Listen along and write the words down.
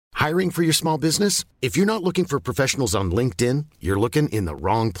Hiring for your small business? If you're not looking for professionals on LinkedIn, you're looking in the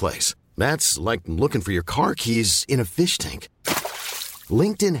wrong place. That's like looking for your car keys in a fish tank.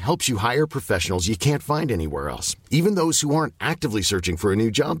 LinkedIn helps you hire professionals you can't find anywhere else, even those who aren't actively searching for a new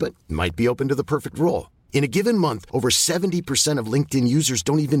job but might be open to the perfect role. In a given month, over 70% of LinkedIn users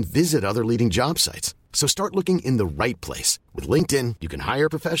don't even visit other leading job sites. So start looking in the right place. With LinkedIn, you can hire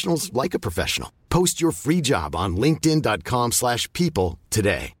professionals like a professional. Post your free job on linkedin.com/people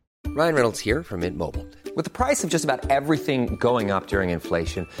today. Ryan Reynolds here from Mint Mobile. With the price of just about everything going up during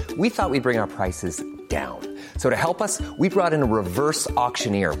inflation, we thought we'd bring our prices down. So to help us, we brought in a reverse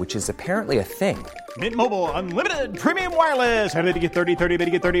auctioneer, which is apparently a thing. Mint Mobile Unlimited Premium Wireless. How to get 30, 30, bit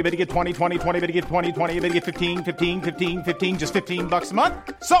to get 30, bit to get 20, 20, 20, bit to get 20, 20, bit to get 15, 15, 15, 15, just $15 a month?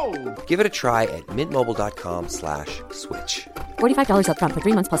 Sold! Give it a try at mintmobile.com/switch. $45 up front for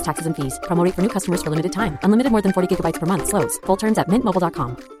 3 months plus taxes and fees. Promo rate for new customers for limited time. Unlimited more than 40 gigabytes per month. Slows full terms at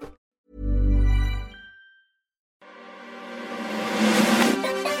mintmobile.com.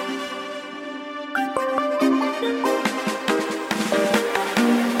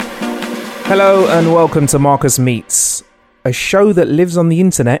 Hello and welcome to Marcus Meets, a show that lives on the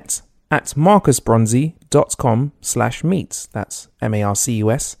internet at marcusbronzy.com/meets. That's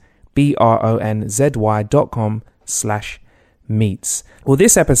marcusbronzy.com/meets. Well,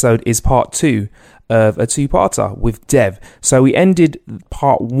 this episode is part 2 of a two-parter with Dev. So we ended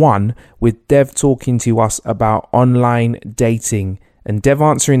part 1 with Dev talking to us about online dating and Dev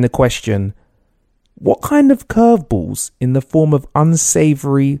answering the question, what kind of curveballs in the form of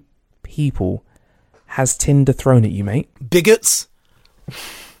unsavory people has Tinder thrown at you, mate? Bigots.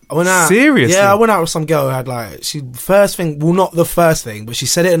 I went out. Seriously? Yeah, I went out with some girl who had first thing, well, not the first thing, but she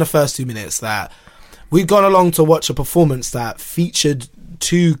said it in the first 2 minutes that we'd gone along to watch a performance that featured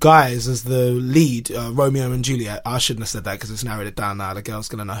 2 guys as the lead, Romeo and Juliet. I shouldn't have said that because it's narrowed it down now. The girl's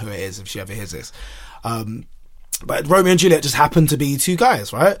going to know who it is if she ever hears this. But Romeo and Juliet just happened to be 2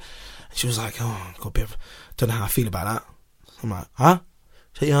 guys, right? And she was like, oh, I've got a bit of, don't know how I feel about that. I'm like, huh?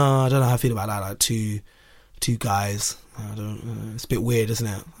 She's like, oh, I don't know how I feel about that. Like two guys. I don't. It's a bit weird, isn't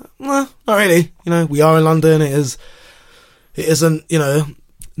it? Nah, not really. You know, we are in London. It isn't.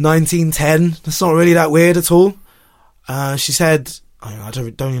 1910. It's not really that weird at all. She said, I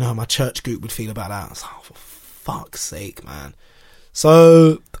don't even know how my church group would feel about that. I was like, oh, for fuck's sake, man.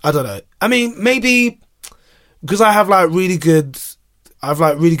 So I don't know. I mean, maybe because I have really good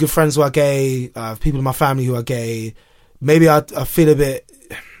friends who are gay. I have people in my family who are gay. Maybe I feel a bit.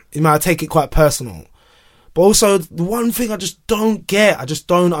 I take it quite personal. But also, the one thing I just don't get, I just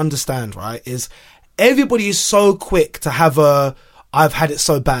don't understand, right, is everybody is so quick to have a I've had it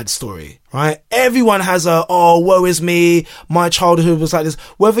so bad story, right? Everyone has a, oh, woe is me, my childhood was like this.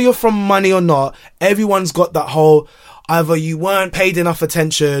 Whether you're from money or not, everyone's got that whole, either you weren't paid enough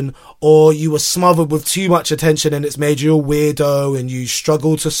attention or you were smothered with too much attention and it's made you a weirdo and you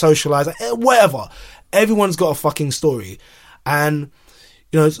struggle to socialize, whatever. Everyone's got a fucking story. And,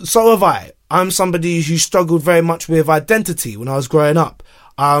 so have I. I'm somebody who struggled very much with identity when I was growing up.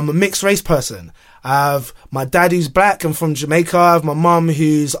 I'm a mixed race person. I have my dad who's black and from Jamaica. I have my mum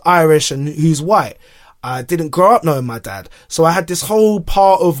who's Irish and who's white. I didn't grow up knowing my dad. So I had this whole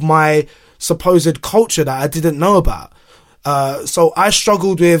part of my supposed culture that I didn't know about. So I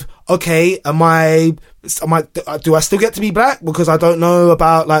struggled with, okay, do I still get to be black because I don't know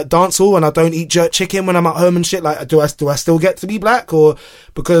about dancehall and I don't eat jerk chicken when I'm at home and shit? Do I still get to be black? Or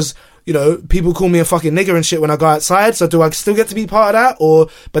because, people call me a fucking nigger and shit when I go outside. So do I still get to be part of that?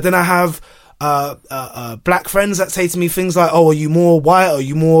 But then I have, black friends that say to me things like, oh, are you more white? Are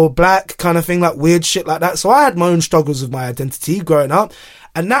you more black? Kind of thing, weird shit like that. So I had my own struggles with my identity growing up.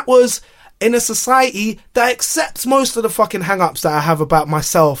 And that was in a society that accepts most of the fucking hang-ups that I have about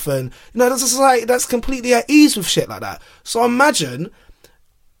myself. And, that's a society that's completely at ease with shit like that. So imagine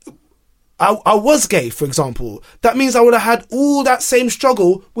I was gay, for example. That means I would have had all that same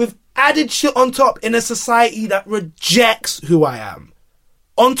struggle with added shit on top in a society that rejects who I am.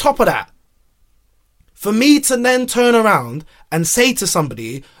 On top of that, for me to then turn around and say to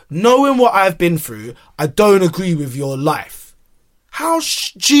somebody, knowing what I've been through, I don't agree with your life. How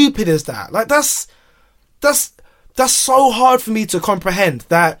stupid is that? That's so hard for me to comprehend,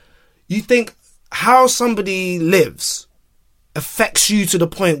 that you think how somebody lives affects you to the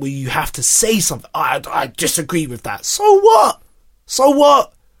point where you have to say something. I disagree with that. So what? So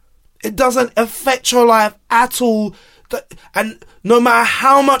what? It doesn't affect your life at all. And no matter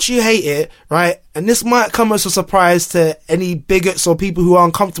how much you hate it, right? And this might come as a surprise to any bigots or people who are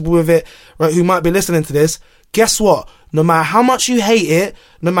uncomfortable with it, right? Who might be listening to this. Guess what? No matter how much you hate it,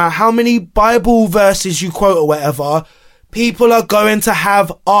 no matter how many Bible verses you quote or whatever, People are going to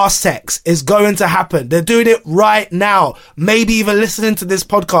have arse sex. It's going to happen. They're doing it right now. Maybe even listening to this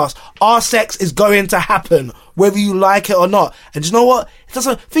podcast. Arse sex is going to happen, whether you like it or not. And you know what? It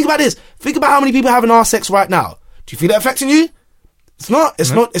doesn't. Think about this. Think about how many people are having arse sex right now. Do you feel it affecting you? It's not.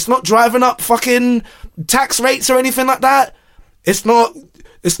 It's not driving up fucking tax rates or anything like that. It's not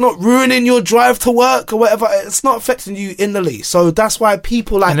ruining your drive to work or whatever. It's not affecting you in the least. So that's why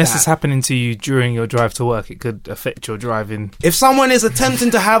people like Unless that. it's happening to you during your drive to work, it could affect your driving. If someone is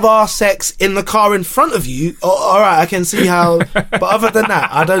attempting to have arse sex in the car in front of you, all right, I can see how. But other than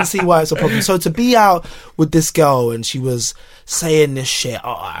that, I don't see why it's a problem. So to be out with this girl and she was saying this shit,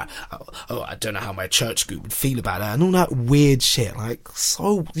 I don't know how my church group would feel about that and all that weird shit. Like,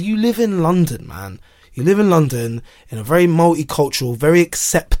 so you live in London, man. You live in London, in a very multicultural, very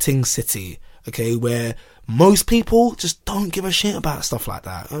accepting city, okay, where most people just don't give a shit about stuff like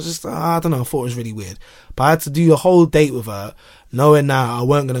that. I was just, I don't know, I thought it was really weird. But I had to do a whole date with her, knowing that I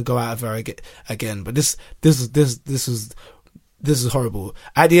weren't going to go out with her again. But this is horrible.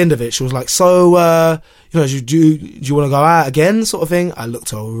 At the end of it, she was like, so, do you want to go out again, sort of thing? I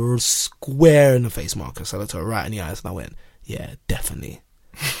looked her square in the face, Marcus. I looked her right in the eyes and I went, yeah, definitely.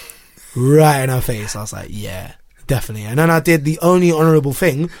 Right in her face. I was like, yeah, definitely. And then I did the only honourable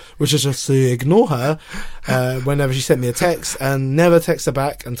thing, which is just to ignore her whenever she sent me a text and never text her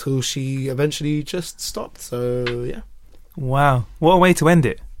back until she eventually just stopped. So, yeah. Wow. What a way to end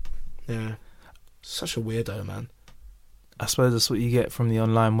it. Yeah. Such a weirdo, man. I suppose that's what you get from the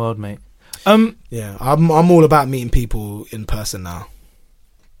online world, mate. Yeah, I'm all about meeting people in person now.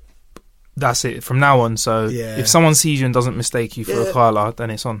 That's it from now on. So if someone sees you and doesn't mistake you for a Carla, then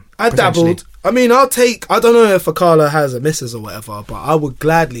it's on. I dabbled. I mean, I don't know if a Carla has a missus or whatever, but I would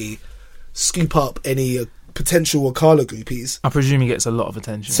gladly scoop up any potential Carla groupies. I presume he gets a lot of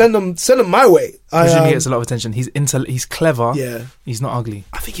attention. Send them my way. I presume he gets a lot of attention. He's clever. Yeah. He's not ugly.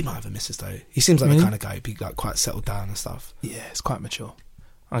 I think he might have a missus though. He seems like the kind of guy who'd be like quite settled down and stuff. Yeah, it's quite mature.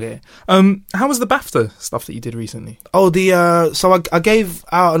 Okay. How was the BAFTA stuff that you did recently? Oh, so I gave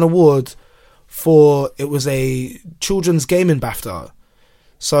out an award for, it was a children's gaming BAFTA.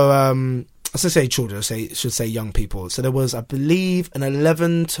 So I should say children, I should say young people. So there was, I believe, an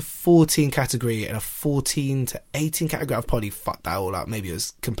 11 to 14 category and a 14 to 18 category. I've probably fucked that all up. Maybe it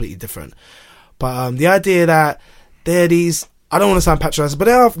was completely different. But the idea that they're these, I don't want to sound patronising,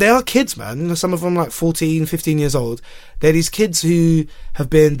 but they are kids, man. You know, some of them like 14, 15 years old. They're these kids who have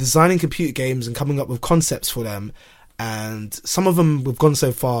been designing computer games and coming up with concepts for them. And some of them have gone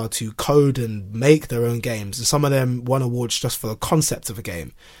so far to code and make their own games. And some of them won awards just for the concept of a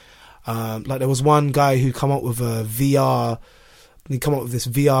game. Like there was one guy who come up with a VR. He come up with this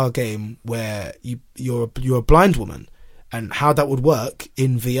VR game where you're a blind woman, and how that would work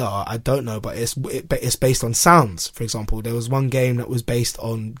in VR, I don't know. But it's based on sounds. For example, there was one game that was based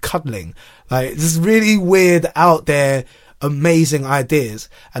on cuddling. Like this really weird, out there, amazing ideas.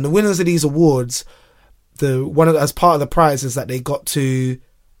 And the winners of these awards, as part of the prize is that they got to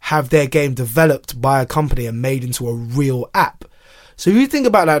have their game developed by a company and made into a real app. So if you think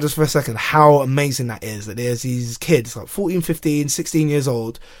about that just for a second, how amazing that is, that there's these kids like 14, 15, 16 years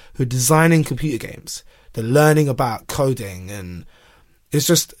old who are designing computer games. They're learning about coding, and it's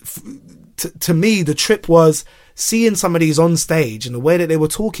just, to me, the trip was seeing some of these on stage and the way that they were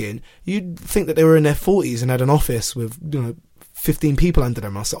talking. You'd think that they were in their 40s and had an office with 15 people under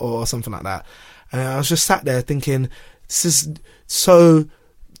them or something like that. And I was just sat there thinking, this is so,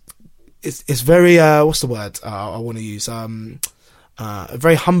 it's very, what's the word I want to use?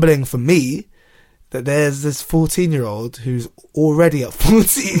 Very humbling for me that there's this 14-year-old who's already at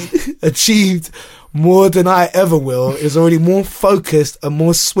 14 achieved more than I ever will, is already more focused and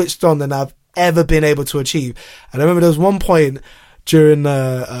more switched on than I've ever been able to achieve. And I remember there was one point during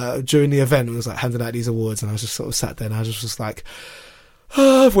the event, it was like handing out these awards, and I was just sort of sat there and I was just like,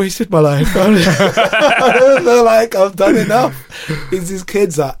 I've wasted my life. I feel like I've done enough. These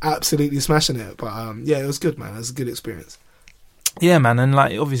kids are absolutely smashing it. But yeah, it was good, man. It was a good experience. Yeah, man, and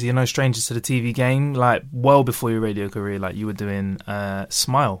like obviously you're no strangers to the TV game. Like well before your radio career, like you were doing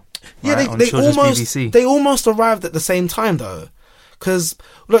Smile. Yeah, right, they almost arrived at the same time though. Because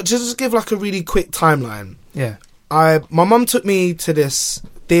look, just give like a really quick timeline. Yeah, my mum took me to this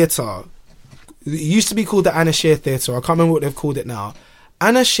theatre. It used to be called the Anna Shear Theatre. I can't remember what they've called it now.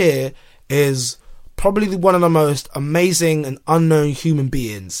 Anna Shear is probably one of the most amazing and unknown human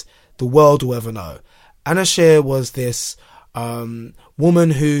beings the world will ever know. Anna Shear was this woman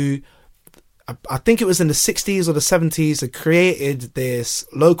who I think it was in the 60s or the 70s, they created this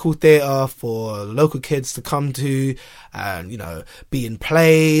local theatre for local kids to come to and, you know, be in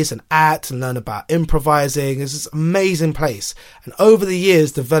plays and act and learn about improvising. It's this amazing place. And over the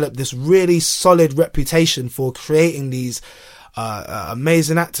years, developed this really solid reputation for creating these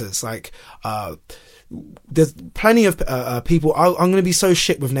amazing actors. Like, there's plenty of people. I'm going to be so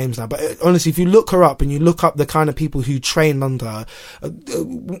shit with names now, but honestly, if you look her up and you look up the kind of people who trained under her,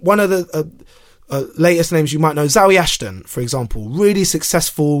 one of the latest names you might know, Zawe Ashton, for example, really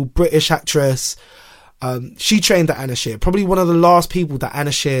successful British actress. She trained at Anna Shear, probably one of the last people that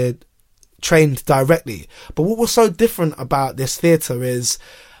Anna Shear trained directly. But what was so different about this theatre is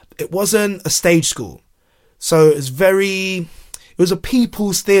it wasn't a stage school. So it was a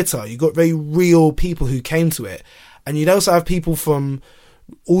people's theatre. You got very real people who came to it. And you'd also have people from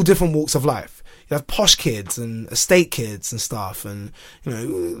all different walks of life. You have posh kids and estate kids and stuff, and, you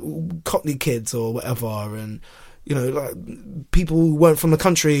know, Cockney kids or whatever, and, you know, like people who weren't from the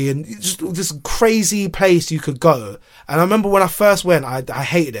country, and just this crazy place you could go. And I remember when I first went, I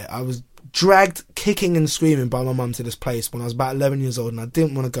hated it. I was dragged kicking and screaming by my mum to this place when I was about 11 years old, and I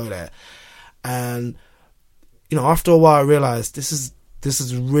didn't want to go there. And, you know, after a while I realised this is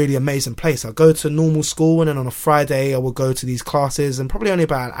a really amazing place. I go to normal school, and then on a Friday I would go to these classes, and probably only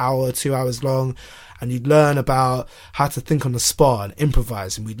about an hour or 2 hours long, and you'd learn about how to think on the spot and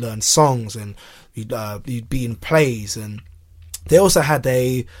improvise, and we'd learn songs, and you'd be in plays. And they also had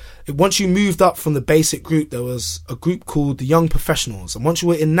once you moved up from the basic group, there was a group called the Young Professionals, and once you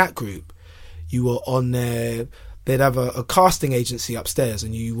were in that group, you were on there. They'd have a casting agency upstairs,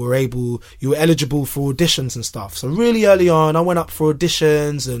 and you were eligible for auditions and stuff. So really early on, I went up for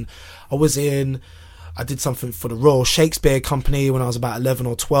auditions, and I did something for the Royal Shakespeare Company when I was about 11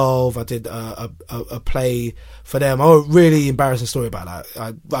 or 12. I did a play for them. Oh, really embarrassing story about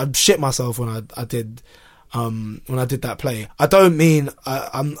that. I shit myself when I did that play. I don't mean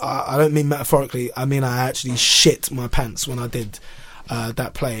metaphorically. I mean I actually shit my pants when I did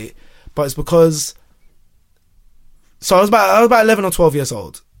that play. But it's because. So I was about 11 or 12 years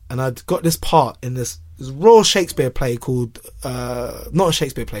old, and I'd got this part in this Royal Shakespeare play called, not a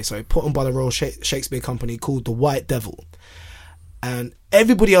Shakespeare play, sorry, put on by the Royal Shakespeare Company, called The White Devil. And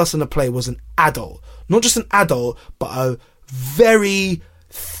everybody else in the play was an adult. Not just an adult, but a very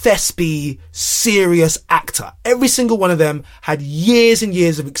thespy, serious actor. Every single one of them had years and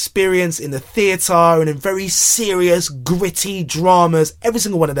years of experience in the theatre and in very serious, gritty dramas. Every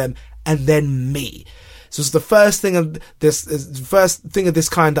single one of them, and then me. So it's the first thing of this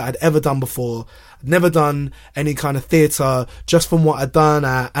kind that I'd ever done before. I'd never done any kind of theatre, just from what I'd done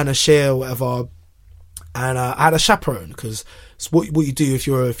at Anna Shear or whatever. And I had a chaperone, because it's what you do if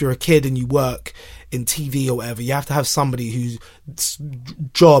you're a kid and you work in TV or whatever. You have to have somebody whose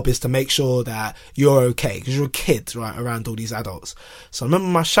job is to make sure that you're okay, because you're a kid, right, around all these adults. So I remember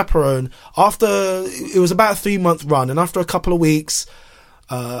my chaperone, it was about a 3-month run, and after a couple of weeks,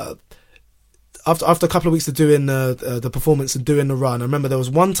 after a couple of weeks of doing the performance and doing the run, I remember there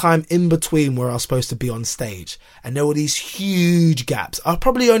was one time in between where I was supposed to be on stage, and there were these huge gaps. I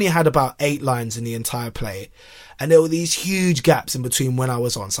probably only had about 8 lines in the entire play, and there were these huge gaps in between when I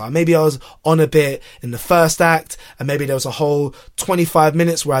was on. So maybe I was on a bit in the first act, and maybe there was a whole 25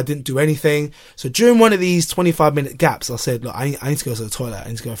 minutes where I didn't do anything. So during one of these 25-minute gaps, I said, look, I need to go to the toilet. I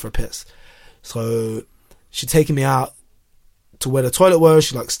need to go for a piss. So she'd taken me out to where the toilet was.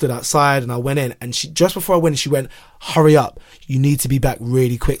 She stood outside, and I went in, and just before I went in, she went, hurry up, you need to be back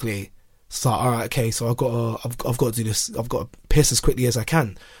really quickly. So all right, okay, so I've got to do this. I've got to piss as quickly as I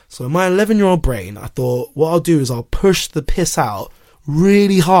can. So in my 11-year-old brain, I thought, what I'll do is I'll push the piss out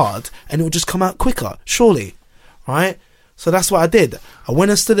really hard, and it will just come out quicker, surely, right? So that's what I did. I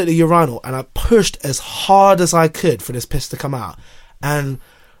went and stood at the urinal, and I pushed as hard as I could for this piss to come out. And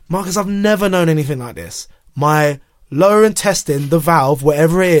Marcus, I've never known anything like this. My lower intestine, the valve,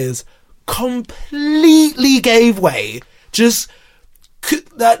 whatever it is, completely gave way. There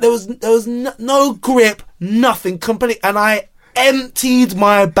was no grip, nothing, complete, and I emptied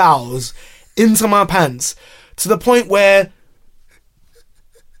my bowels into my pants to the point where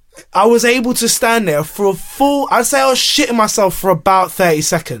I was able to stand there for I'd say I was shitting myself for about 30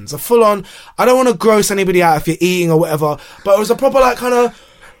 seconds. A full on, I don't want to gross anybody out if you're eating or whatever, but it was a proper kind of.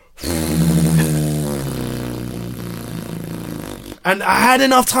 And I had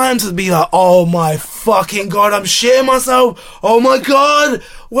enough time to be like, oh my fucking God, I'm shitting myself. Oh my God,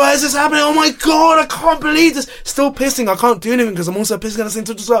 why is this happening? Oh my God, I can't believe this. Still pissing, I can't do anything because I'm also pissing at the same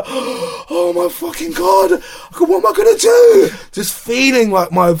time. Just like, oh my fucking God, what am I going to do? Just feeling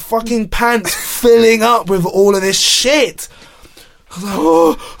like my fucking pants filling up with all of this shit. I was like,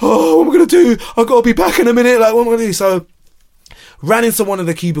 oh, what am I going to do? I've got to be back in a minute. Like, what am I going to do? So, ran into one of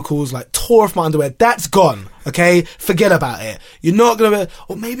the cubicles, like, tore off my underwear. That's gone, okay? Forget about it. You're not going to...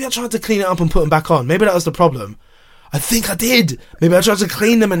 Or maybe I tried to clean it up and put them back on. Maybe that was the problem. I think I did. Maybe I tried to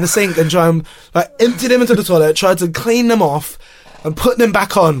clean them in the sink and try and, like, empty them into the toilet, tried to clean them off and put them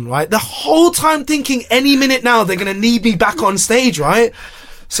back on, right? The whole time thinking any minute now they're going to need me back on stage, right?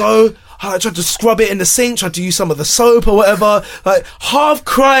 So... I tried to scrub it in the sink, tried to use some of the soap or whatever, like, half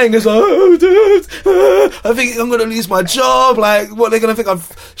crying as oh, dude, I think I'm going to lose my job, like, what, they're going to think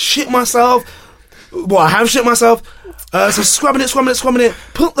I've shit myself? Well, I have shit myself. So scrubbing it,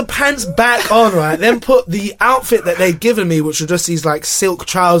 put the pants back on, right, then put the outfit that they'd given me, which were just these, like, silk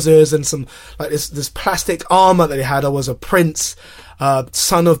trousers and some, like, this plastic armour that they had. I was a prince,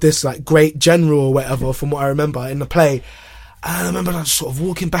 son of this, like, great general or whatever, from what I remember in the play. And I remember I was sort of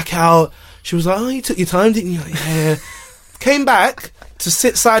walking back out. She was like, oh, you took your time, didn't you? Like, yeah. Came back to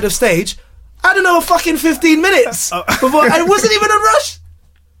sit side of stage. I don't know, a fucking 15 minutes. Before, I wasn't even a rush.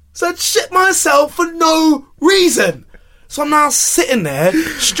 So I'd shit myself for no reason. So I'm now sitting there,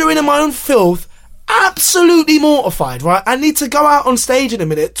 stewing in my own filth, absolutely mortified, right? I need to go out on stage in a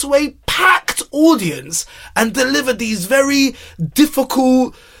minute to a packed audience and deliver these very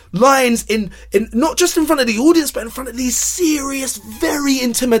difficult lines in not just in front of the audience, but in front of these serious, very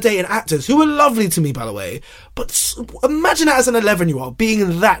intimidating actors who were lovely to me, by the way. But imagine that as an 11-year-old being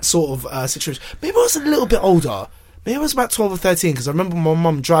in that sort of situation. Maybe I was a little bit older. Maybe I was about 12 or 13, because I remember my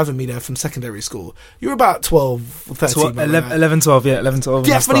mum driving me there from secondary school. You were about 12 or 13. 11, 12, yeah, 11, 12.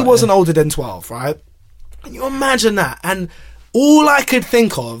 Definitely wasn't older than 12, right? Can you imagine that? And all I could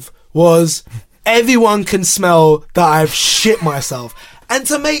think of was, everyone can smell that I've shit myself. And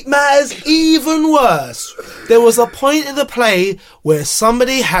to make matters even worse, there was a point in the play where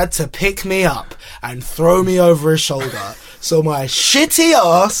somebody had to pick me up and throw me over his shoulder. So my shitty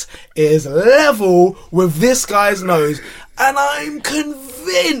ass is level with this guy's nose. And I'm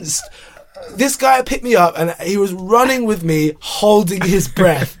convinced this guy picked me up and he was running with me, holding his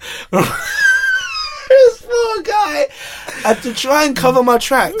breath. This poor guy had to try and cover my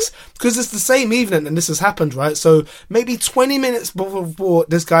tracks, because it's the same evening and this has happened, right? So maybe 20 minutes before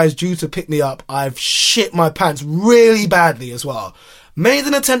this guy's due to pick me up, I've shit my pants really badly as well. Made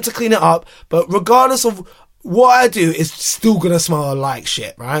an attempt to clean it up, but regardless of what I do, it's still gonna smell like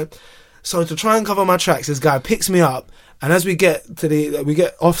shit, right? So to try and cover my tracks, this guy picks me up, and as we get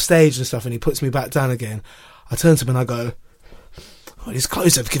off stage and stuff and he puts me back down again, I turn to him and I go, oh, these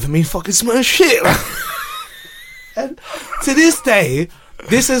clothes have given me fucking smell shit. And to this day,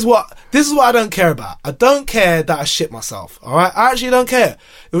 this is what I don't care about. I don't care that I shit myself, alright? I actually don't care.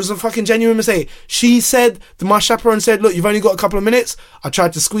 It was a fucking genuine mistake. My chaperone said, look, you've only got a couple of minutes. I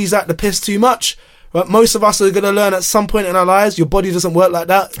tried to squeeze out the piss too much. But most of us are going to learn at some point in our lives, your body doesn't work like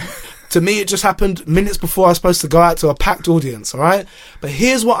that. To me, it just happened minutes before I was supposed to go out to a packed audience, alright? But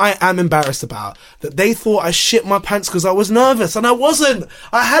here's what I am embarrassed about. That they thought I shit my pants because I was nervous, and I wasn't.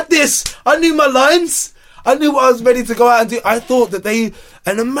 I had this. I knew my lines. I knew what I was ready to go out and do. I thought that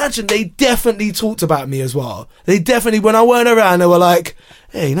and imagine, they definitely talked about me as well. They definitely, when I weren't around, they were like,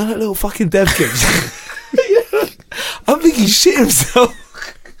 hey, you know that little fucking Dev kid? I think he shit himself.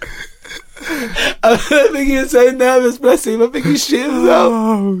 I think he was so nervous, bless him. I think he shit himself.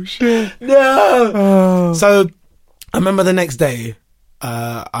 Oh, shit. No. Oh. So, I remember the next day,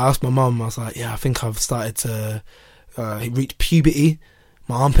 I asked my mum, I was like, yeah, I think I've started to reach puberty.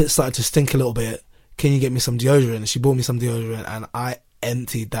 My armpits started to stink a little bit. Can you get me some deodorant? And she bought me some deodorant, and I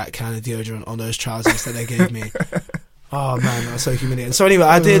emptied that can of deodorant on those trousers that they gave me. Oh man, that was so humiliating. So anyway,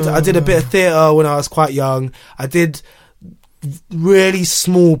 I did a bit of theatre when I was quite young. I did really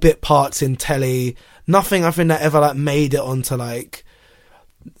small bit parts in telly. Nothing I think that ever like made it onto like,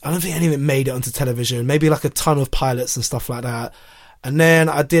 I don't think any of it made it onto television. Maybe like a ton of pilots and stuff like that. And then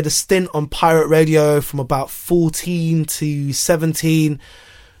I did a stint on pirate radio from about 14 to 17.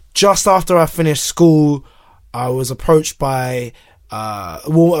 Just after I finished school, I was approached by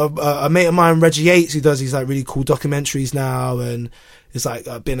a mate of mine, Reggie Yates, who does these like really cool documentaries now, and is like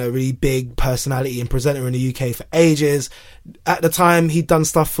been a really big personality and presenter in the UK for ages. At the time, he'd done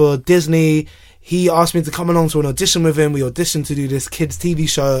stuff for Disney. He asked me to come along to an audition with him. We auditioned to do this kids TV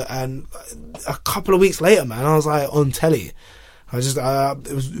show, and a couple of weeks later, man, I was like on telly. It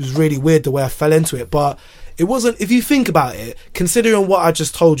was really weird the way I fell into it, but it wasn't, if you think about it, considering what I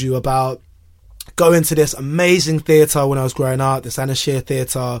just told you about going to this amazing theatre when I was growing up, this Anna Shear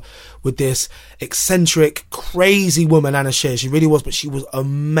theatre with this eccentric, crazy woman, Anna Shear. She really was, but she was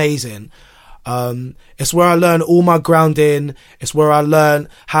amazing. It's where I learned all my grounding. It's where I learned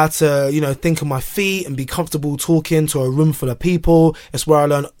how to, think on my feet and be comfortable talking to a room full of people. It's where I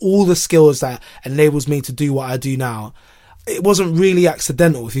learned all the skills that enables me to do what I do now. It wasn't really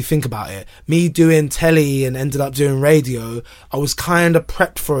accidental if you think about it. Me doing telly and ended up doing radio, I was kind of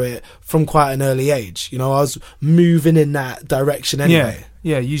prepped for it from quite an early age. I was moving in that direction anyway.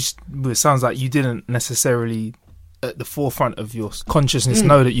 Yeah. It sounds like you didn't necessarily at the forefront of your consciousness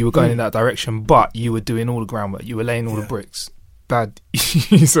know that you were going in that direction, but you were doing all the groundwork. You were laying all the bricks. Bad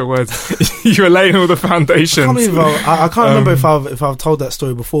use of words. You were laying all the foundations. I can't remember if I've told that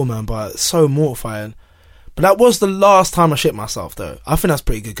story before, man, but it's so mortifying. But that was the last time I shit myself, though. I think that's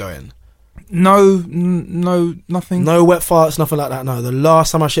pretty good going. No, nothing. No wet farts, nothing like that. No, the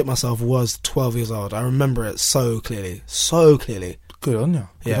last time I shit myself was 12 years old. I remember it so clearly. Good on you.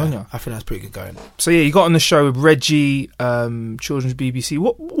 I think that's pretty good going. So you got on the show with Reggie, Children's BBC.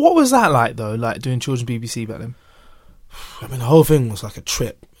 What was that like though? Like doing Children's BBC back then? I mean, the whole thing was like a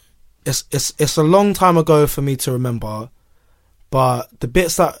trip. It's a long time ago for me to remember. But the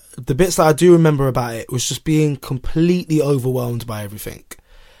bits that I do remember about it was just being completely overwhelmed by everything.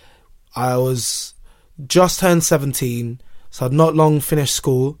 I was just turned 17, so I'd not long finished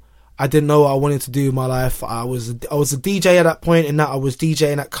school. I didn't know what I wanted to do in my life. I was a DJ at that point, in that I was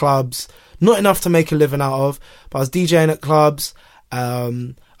DJing at clubs, not enough to make a living out of, but I was DJing at clubs.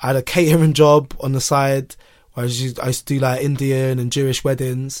 I had a catering job on the side where I used to do like Indian and Jewish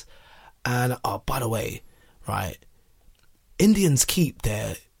weddings. And by the way, right, Indians keep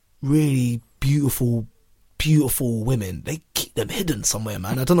their really beautiful women. They keep them hidden somewhere,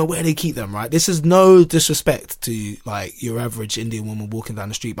 man. I don't know where they keep them, right? This is no disrespect to like your average Indian woman walking down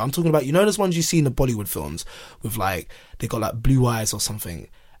the street, but I'm talking about, those ones you see in the Bollywood films with like, they got like blue eyes or something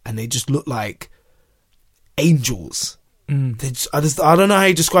and they just look like angels. I don't know how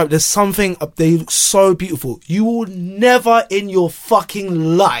you describe it. There's something, they look so beautiful. You will never in your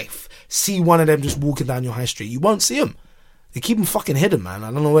fucking life see one of them just walking down your high street. You won't see them. They keep them fucking hidden, man.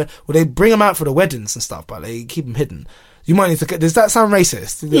 I don't know where. Well, they bring them out for the weddings and stuff, but they keep them hidden. You might need to. Does that sound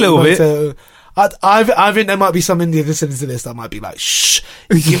racist? A little bit. I think there might be some Indians listening to this that might be like, "Shh,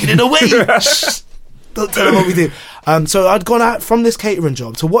 you're giving it away. Shh, don't tell them what we do." So I'd gone out from this catering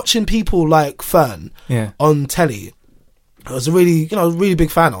job to watching people like Fern on telly. I was a really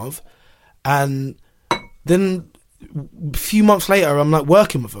big fan of, and then a few months later, I'm like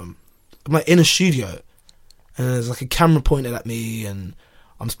working with them. I'm like in a studio. And there's like a camera pointed at me and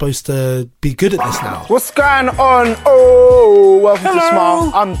I'm supposed to be good at this now. What's going on? Oh, welcome to Smile.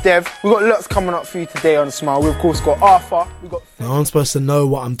 I'm Dev. We've got lots coming up for you today on Smile. We've of course got Arthur. I'm supposed to know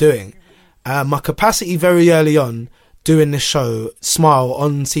what I'm doing. My capacity very early on doing this show, Smile,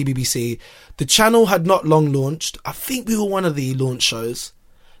 on CBBC, the channel had not long launched. I think we were one of the launch shows.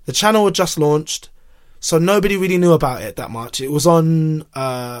 The channel had just launched, so nobody really knew about it that much. It was on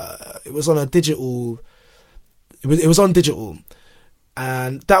a digital... It was on digital,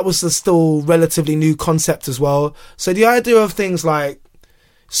 and that was a still relatively new concept as well. So the idea of things like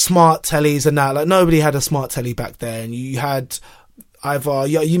smart tellies and that, like nobody had a smart telly back then. You had either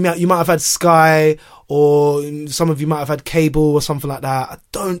you might have had Sky, or some of you might have had cable or something like that. I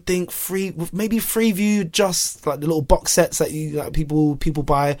don't think maybe Freeview, just like the little box sets that people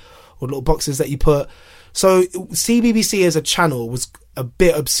buy, or little boxes that you put. So CBBC as a channel was a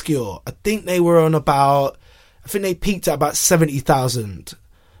bit obscure. I think they were on about... I think they peaked at about 70,000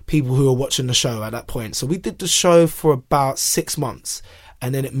 people who were watching the show at that point. So we did the show for about 6 months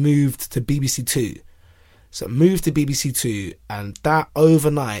and then it moved to BBC Two. So it moved to BBC Two, and that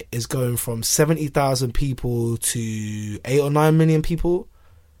overnight is going from 70,000 people to 8 or 9 million people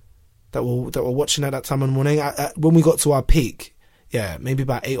that were watching at that time in the morning. When we got to our peak, maybe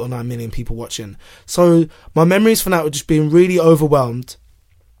about 8 or 9 million people watching. So my memories from that were just being really overwhelmed.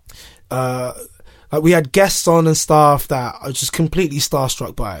 Like we had guests on and stuff that I was just completely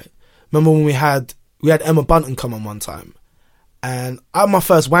starstruck by. Remember when we had Emma Bunton come on one time, and I had my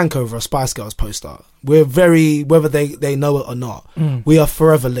first wank over a Spice Girls poster. We're whether they know it or not, we are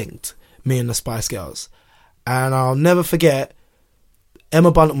forever linked, me and the Spice Girls. And I'll never forget,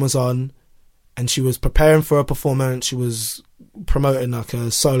 Emma Bunton was on, and she was preparing for a performance. She was promoting like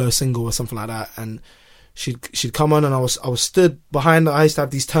a solo single or something like that, and she'd come on, and I was stood behind. I used to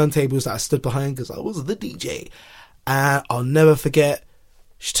have these turntables that I stood behind because I was the DJ. And I'll never forget,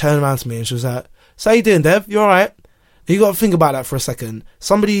 she turned around to me and she was like, "So how you doing, Dev? You alright?" You got to think about that for a second.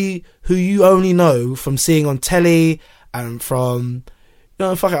 Somebody who you only know from seeing on telly and from,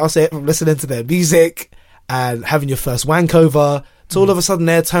 fuck it, I'll say it, from listening to their music and having your first wank over, to all of a sudden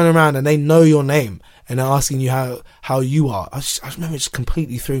they're turning around and they know your name and they're asking you how you are. I remember it just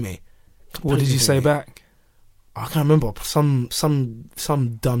completely threw me. What did you say back? I can't remember. Some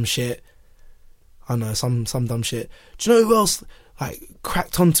dumb shit. I know, some dumb shit. Do you know who else like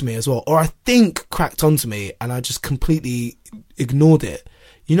cracked onto me as well? Or I think cracked onto me, and I just completely ignored it.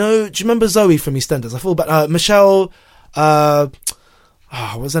 You know, do you remember Zoe from EastEnders? I feel bad. Michelle,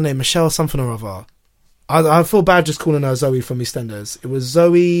 what's her name? Michelle something or other. I feel bad just calling her Zoe from EastEnders. It was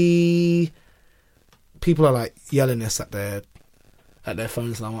Zoe. People are like yelling this at their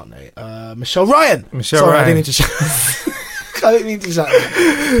phones now, aren't they? Michelle Ryan. Sorry, Ryan. I didn't mean to shout. I didn't mean to shout.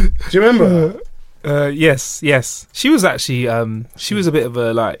 Do you remember her? Yes. She was actually, she was a bit of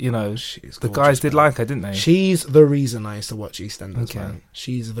a, like, you know, the guys did like her, didn't they? She's the reason I used to watch EastEnders, Okay. man.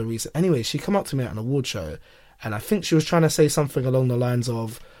 She's the reason. Anyway, she come up to me at an award show, and I think she was trying to say something along the lines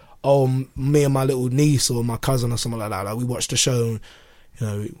of, oh, me and my little niece or my cousin or something like that, like, we watched the show, and, you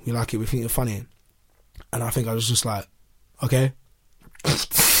know, we like it, we think you're funny. And I think I was just like, okay.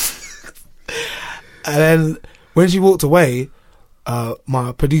 And then when she walked away,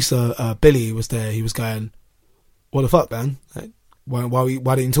 my producer Billy was there. He was going, "What the fuck, man? Like, why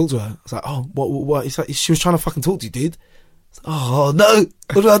didn't you talk to her?" I was like, "Oh, what?" It's like, she was trying to fucking talk to you, dude. Like, oh no,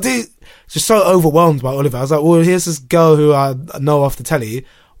 what do I do? Just so overwhelmed by Oliver. I was like, "Well, here's this girl who I know off the telly.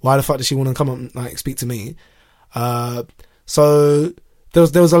 Why the fuck does she want to come up and like speak to me?" So there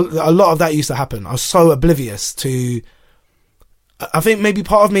was a lot of that used to happen. I was so oblivious to. I think maybe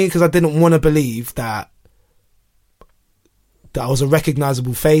part of me, because I didn't want to believe that I was a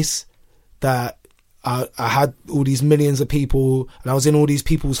recognisable face, that I had all these millions of people, and I was in all these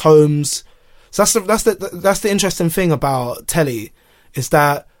people's homes. So that's the interesting thing about telly, is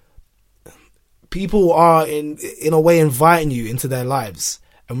that people are in a way inviting you into their lives,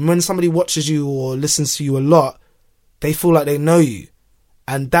 and when somebody watches you or listens to you a lot, they feel like they know you,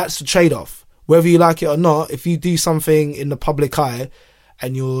 and that's the trade-off. Whether you like it or not, if you do something in the public eye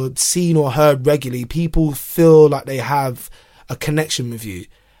and you're seen or heard regularly, people feel like they have a connection with you.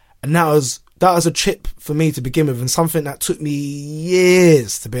 And that was a trip for me to begin with, and something that took me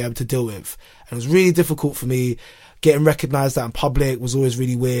years to be able to deal with. And it was really difficult for me. Getting recognised out in public was always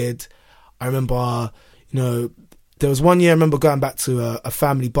really weird. I remember, you know, there was one year I remember going back to a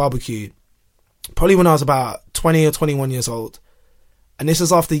family barbecue, probably when I was about 20 or 21 years old. And this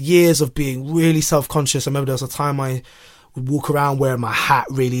is after years of being really self-conscious. I remember there was a time I would walk around wearing my hat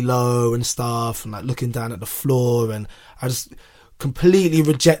really low and stuff, and like looking down at the floor, and I just completely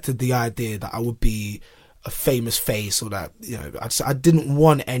rejected the idea that I would be a famous face, or that, you know, I didn't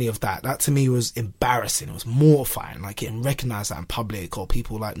want any of that. That to me was embarrassing. It was mortifying, like getting recognised out in public or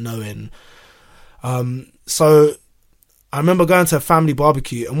people like knowing. So I remember going to a family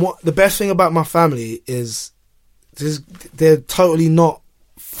barbecue, and what the best thing about my family is, they're totally not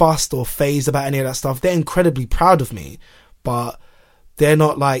fussed or phased about any of that stuff. They're incredibly proud of me, but they're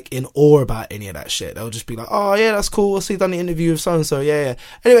not like in awe about any of that shit. They'll just be like, "Oh yeah, that's cool. I see you done the interview with so and so. Yeah.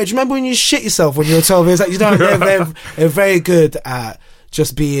 Anyway, do you remember when you shit yourself when you were 12 years old?" You know, they're very good at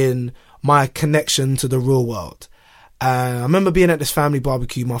just being my connection to the real world. And I remember being at this family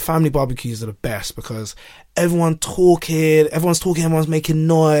barbecue. My family barbecues are the best because everyone's talking, everyone's making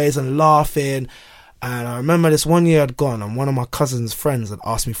noise and laughing. And I remember this one year I'd gone, and one of my cousin's friends had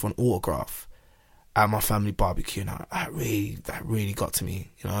asked me for an autograph at my family barbecue, and that really got to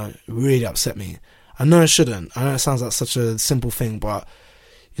me. You know, it really upset me. I know it shouldn't. I know it sounds like such a simple thing, but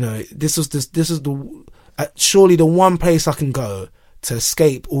you know, this is surely the one place I can go to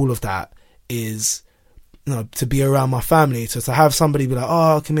escape all of that is, you know, to be around my family. To have somebody be like,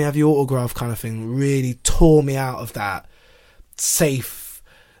 "Oh, can we have your autograph?" kind of thing really tore me out of that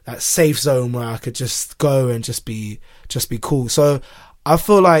safe zone where I could just go and just be cool. So I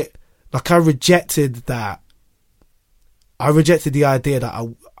feel like I rejected that. I rejected the idea that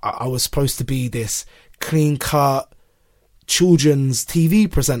I was supposed to be this clean cut children's TV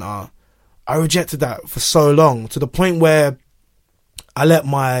presenter. I rejected that for so long, to the point where I let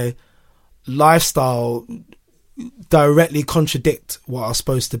my lifestyle directly contradict what I was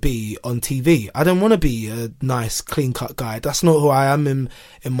supposed to be on TV. I don't want to be a nice clean cut guy. That's not who I am in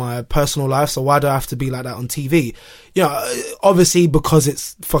my personal life, so why do I have to be like that on TV? You know, obviously because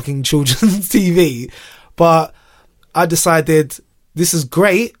it's fucking children's TV, but I decided this is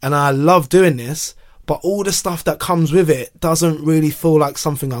great and I love doing this, but all the stuff that comes with it doesn't really feel like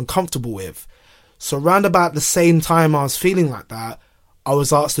something I'm comfortable with. So around about the same time I was feeling like that, I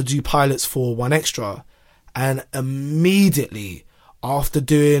was asked to do pilots for 1Xtra. And immediately after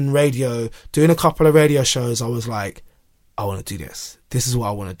doing a couple of radio shows, I was like, I want to do this. This is what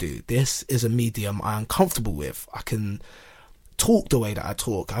I want to do. This is a medium I'm comfortable with. I can talk the way that I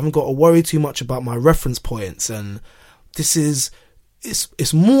talk. I haven't got to worry too much about my reference points. And this is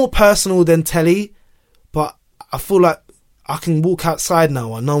it's more personal than telly, but I feel like I can walk outside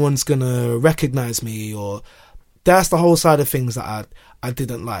now and no one's gonna recognize me, or that's the whole side of things that I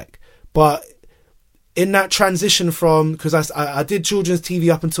didn't like. But in that transition from, because I did children's TV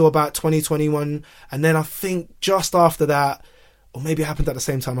up until about 2021, and then I think just after that, or maybe it happened at the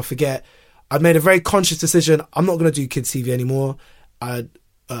same time, I forget, I made a very conscious decision. I'm not going to do kids TV anymore. I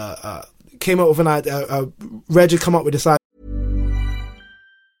came up with an idea, Reg had come up with this idea.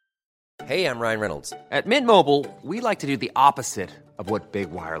 Hey, I'm Ryan Reynolds. At Mint Mobile, we like to do the opposite of what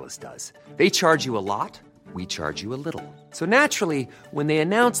Big Wireless does. They charge you a lot, we charge you a little. So naturally, when they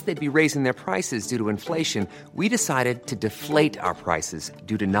announced they'd be raising their prices due to inflation, we decided to deflate our prices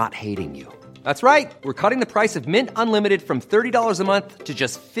due to not hating you. That's right. We're cutting the price of Mint Unlimited from $30 a month to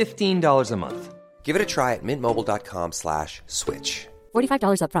just $15 a month. Give it a try at mintmobile.com/switch.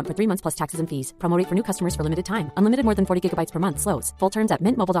 $45 up front for 3 months plus taxes and fees. Promo rate for new customers for limited time. Unlimited more than 40 gigabytes per month. Slows full terms at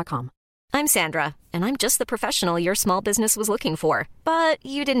mintmobile.com. I'm Sandra, and I'm just the professional your small business was looking for. But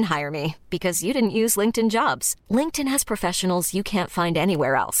you didn't hire me because you didn't use LinkedIn Jobs. LinkedIn has professionals you can't find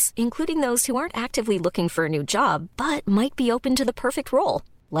anywhere else, including those who aren't actively looking for a new job, but might be open to the perfect role,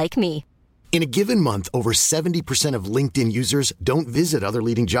 like me. In a given month, over 70% of LinkedIn users don't visit other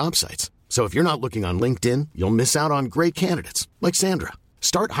leading job sites. So if you're not looking on LinkedIn, you'll miss out on great candidates like Sandra.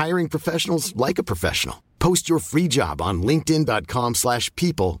 Start hiring professionals like a professional. Post your free job on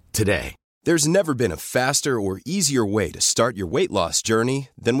linkedin.com/people today. There's never been a faster or easier way to start your weight loss journey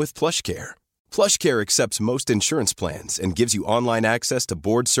than with PlushCare. PlushCare accepts most insurance plans and gives you online access to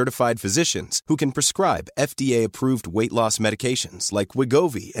board-certified physicians who can prescribe FDA-approved weight loss medications like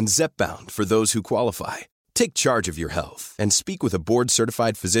Wegovy and Zepbound for those who qualify. Take charge of your health and speak with a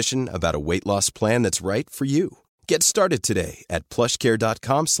board-certified physician about a weight loss plan that's right for you. Get started today at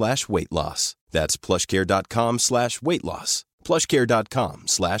plushcare.com/weight loss. That's plushcare.com/weight loss.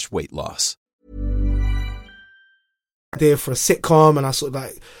 plushcare.com/weight loss. Idea for a sitcom, and I sort of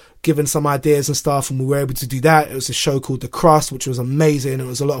like given some ideas and stuff, and we were able to do that. It was a show called The Crust, which was amazing. It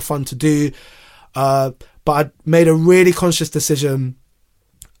was a lot of fun to do. But I made a really conscious decision.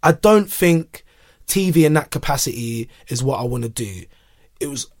 I don't think TV in that capacity is what I want to do. It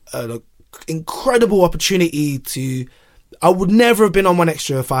was an incredible opportunity to... I would never have been on One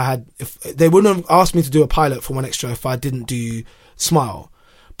Extra if they wouldn't have asked me to do a pilot for One Extra if I didn't do Smile.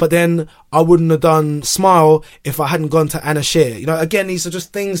 But then I wouldn't have done Smile if I hadn't gone to Anna Shear. You know, again, these are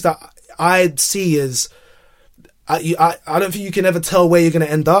just things that I see as... I don't think you can ever tell where you're going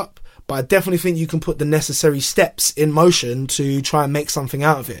to end up, but I definitely think you can put the necessary steps in motion to try and make something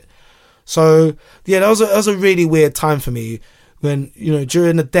out of it. So, yeah, that was a really weird time for me. When, you know,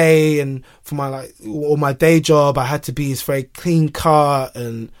 during the day and for my day job, I had to be this very clean cut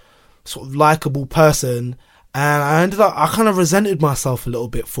and sort of likable person. And I kind of resented myself a little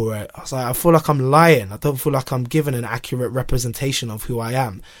bit for it. I was like, I feel like I'm lying. I don't feel like I'm given an accurate representation of who I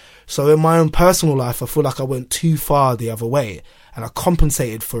am. So in my own personal life, I feel like I went too far the other way and I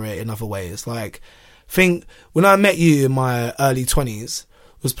compensated for it in other ways. Like, when I met you in my early 20s,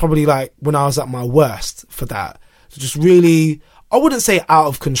 it was probably like when I was at my worst for that. Just really, I wouldn't say out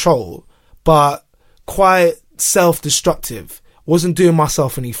of control, but quite self-destructive. Wasn't doing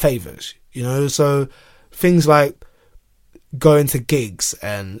myself any favours, you know? So things like going to gigs,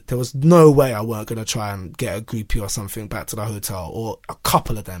 and there was no way I weren't going to try and get a groupie or something back to the hotel, or a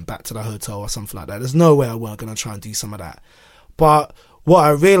couple of them back to the hotel or something like that. There's no way I weren't going to try and do some of that. But what I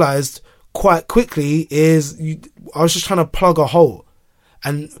realised quite quickly is I was just trying to plug a hole.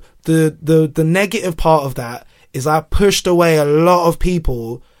 And the negative part of that is I pushed away a lot of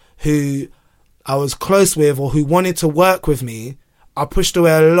people who I was close with or who wanted to work with me. I pushed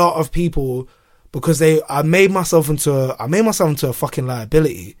away a lot of people because I made myself into a fucking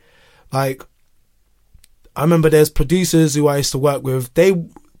liability. Like, I remember there's producers who I used to work with. They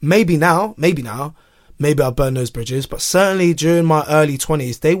maybe now, maybe I'll burn those bridges, but certainly during my early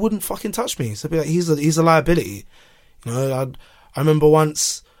 20s, they wouldn't fucking touch me. So I'd be like, he's a liability. You know, I remember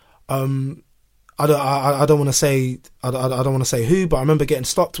once, I don't want to say who, but I remember getting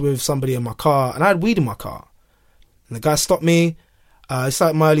stopped with somebody in my car, and I had weed in my car, and the guy stopped me. It's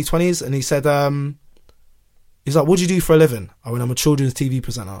like my early 20s, and he said, he's like, what do you do for a living? I went, I'm a children's TV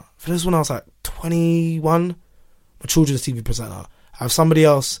presenter. For this when I was like 21, I'm a children's TV presenter. I have somebody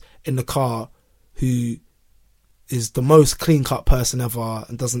else in the car who is the most clean-cut person ever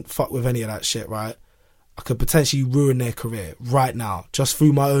and doesn't fuck with any of that shit, right? I could potentially ruin their career right now just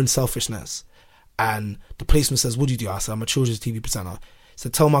through my own selfishness. And the policeman says, what do you do? I said, I'm a children's TV presenter. He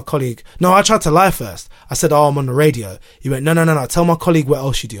said, tell my colleague. No, I tried to lie first. I said, oh, I'm on the radio. He went, no. Tell my colleague what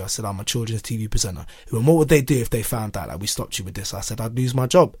else you do. I said, I'm a children's TV presenter. He went, what would they do if they found out that we stopped you with this? I said, I'd lose my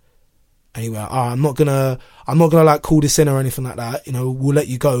job. And he went, I'm not gonna like call this in or anything like that. You know, we'll let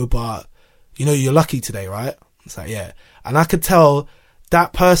you go, but you know, you're lucky today, right? It's like, yeah. And I could tell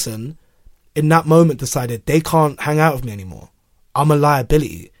that person in that moment decided they can't hang out with me anymore. I'm a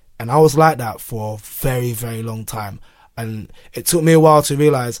liability. And I was like that for a very, very long time. And it took me a while to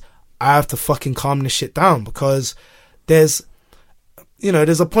realise I have to fucking calm this shit down, because there's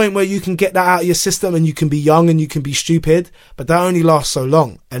a point where you can get that out of your system and you can be young and you can be stupid, but that only lasts so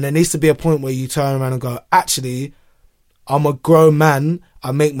long. And there needs to be a point where you turn around and go, actually, I'm a grown man.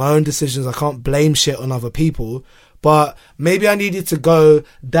 I make my own decisions. I can't blame shit on other people. But maybe I needed to go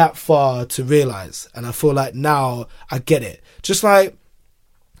that far to realise. And I feel like now I get it. Just like,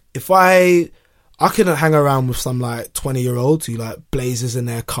 if I couldn't hang around with some like 20-year-olds who like blazes in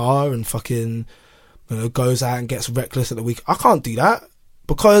their car and fucking, you know, goes out and gets reckless at the week. I can't do that,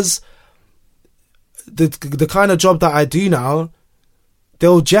 because the kind of job that I do now,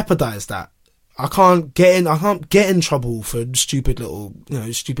 they'll jeopardize that. I can't get in trouble for stupid little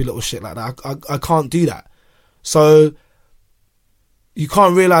shit like that. I can't do that. So you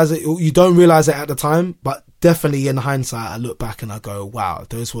can't realize it. You don't realize it at the time, but definitely in hindsight, I look back and I go, wow,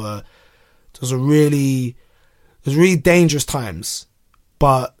 those were really dangerous times,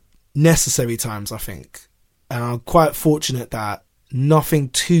 but necessary times, I think. And I'm quite fortunate that nothing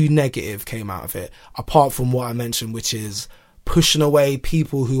too negative came out of it, apart from what I mentioned, which is pushing away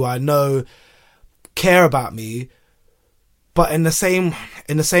people who I know care about me, but in the same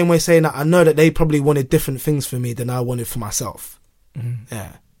way saying that I know that they probably wanted different things for me than I wanted for myself. Mm-hmm.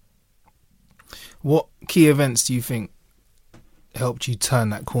 Yeah. What key events do you think helped you turn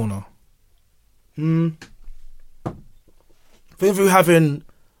that corner? I think through having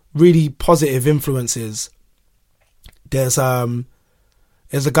really positive influences. There's a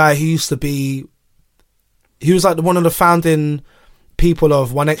guy who used to be, he was like one of the founding people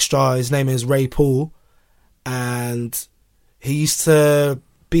of One Extra. His name is Ray Paul, and he used to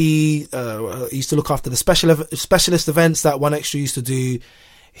be he used to look after the specialist events that One Extra used to do.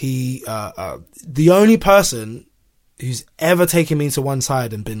 He the only person who's ever taken me to one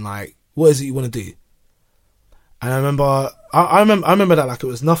side and been like, what is it you want to do? And I remember that like it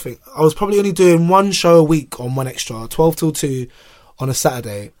was nothing. I was probably only doing one show a week on One Extra, 12 till 2 on a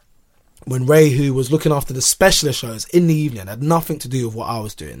Saturday, when Ray, who was looking after the specialist shows in the evening, had nothing to do with what I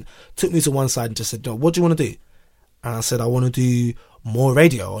was doing, took me to one side and just said, what do you want to do? And I said, I want to do more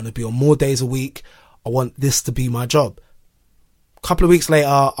radio. I want to be on more days a week. I want this to be my job. A couple of weeks later,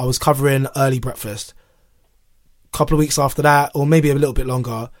 I was covering Early Breakfast. A couple of weeks after that, or maybe a little bit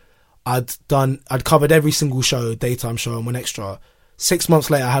longer, I'd covered every single show, daytime show on One Extra. 6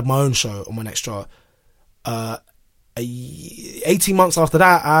 months later, I had my own show on One Extra. 18 months after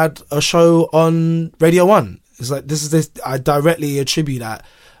that, I had a show on Radio 1. It's like, I directly attribute that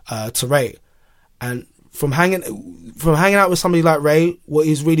to Ray. And from hanging out with somebody like Ray, what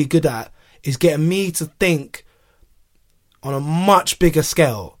he's really good at is getting me to think on a much bigger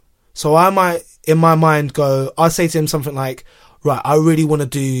scale. So I might, in my mind, I'll say to him something like, right, I really want to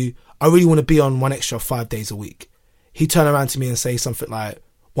be on One Extra 5 days a week. He'd turn around to me and say something like,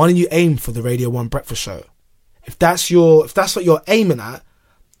 why don't you aim for the Radio 1 breakfast show? If that's what you're aiming at,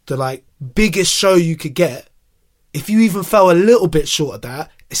 the like biggest show you could get, if you even fell a little bit short of that,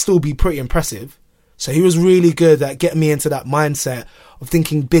 it'd still be pretty impressive. So he was really good at getting me into that mindset of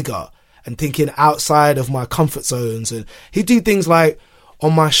thinking bigger and thinking outside of my comfort zones. And he'd do things like,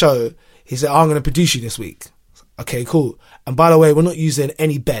 on my show, he said, I'm going to produce you this week. Okay, cool. And by the way, we're not using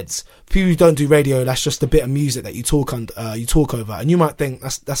any beds. People who don't do radio, that's just a bit of music that you talk over. And you might think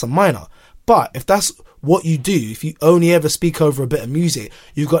that's a minor. But if that's what you do, if you only ever speak over a bit of music,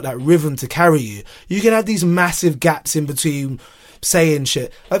 you've got that rhythm to carry you. You can have these massive gaps in between saying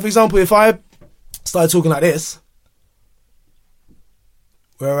shit. Like, for example, if I started talking like this,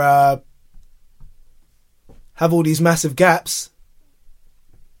 where have all these massive gaps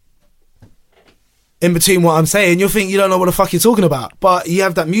in between what I'm saying, you'll think you don't know what the fuck you're talking about. But you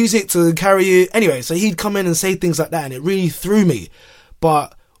have that music to carry you. Anyway, so he'd come in and say things like that, and it really threw me.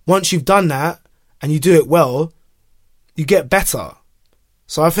 But once you've done that, and you do it well, you get better.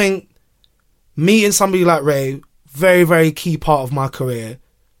 So I think meeting somebody like Ray, very, very key part of my career,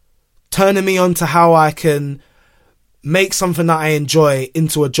 turning me on to how I can make something that I enjoy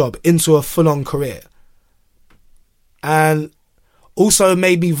into a job, into a full-on career. And also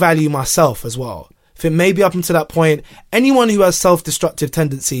made me value myself as well. I think maybe up until that point, anyone who has self-destructive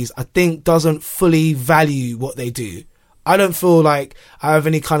tendencies, I think doesn't fully value what they do. I don't feel like I have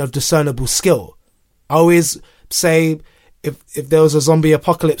any kind of discernible skill. I always say, if there was a zombie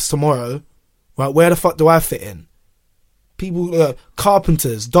apocalypse tomorrow, right, where the fuck do I fit in? People,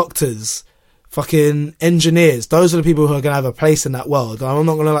 carpenters, doctors, fucking engineers, those are the people who are going to have a place in that world. I'm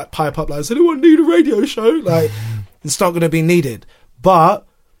not going to like pipe up like, does anyone need a radio show? Like, it's not going to be needed. But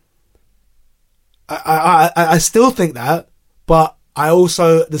I still think that, but I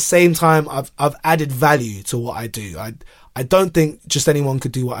also, at the same time, I've added value to what I do. I don't think just anyone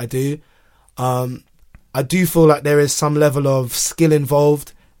could do what I do. I do feel like there is some level of skill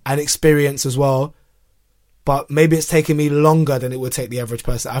involved and experience as well, but maybe it's taken me longer than it would take the average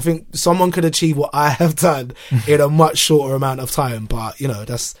person. I think someone could achieve what I have done in a much shorter amount of time, but you know,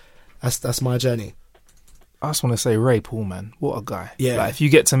 that's my journey. I just want to say, Ray Paul, man, what a guy. Yeah. Like, if you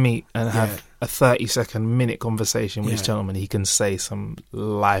get to meet and have a 30-second minute conversation with this gentleman, he can say some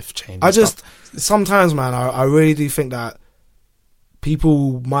life-changing stuff. Sometimes, man, I really do think that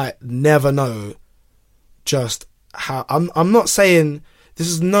people might never know just how, I'm not saying, this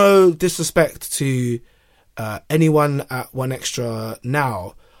is no disrespect to anyone at One Extra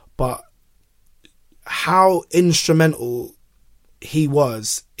now, but how instrumental he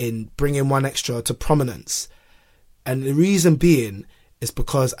was in bringing One Extra to prominence. And the reason being is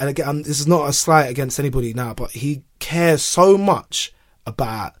because, and again, this is not a slight against anybody now, but he cares so much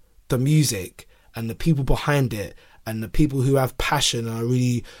about the music and the people behind it and the people who have passion and are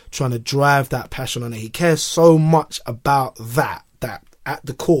really trying to drive that passion on it. He cares so much about that at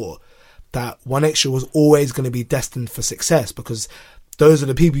the core, that One Extra was always going to be destined for success, because those are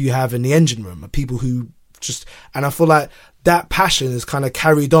the people you have in the engine room, people who just, and I feel like that passion is kind of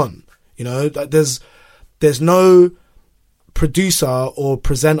carried on, you know. There's no producer or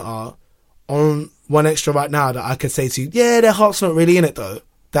presenter on One Extra right now that I could say to you, yeah, their heart's not really in it though.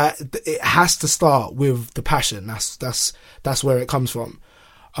 That it has to start with the passion. That's where it comes from.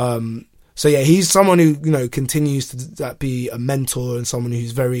 So yeah, he's someone who, you know, continues to be a mentor and someone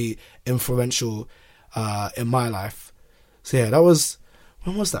who's very influential in my life. So yeah, that was,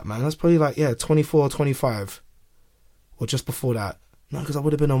 when was that, man? That's probably like, 24 or 25, or just before that. No, because I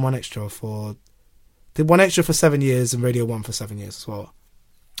would have been on One Extra did One Extra for 7 years and Radio 1 for 7 years as well.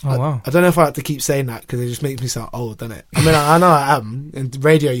 Oh, wow. I don't know if I have to keep saying that because it just makes me sound old, doesn't it? I mean, I know I am. In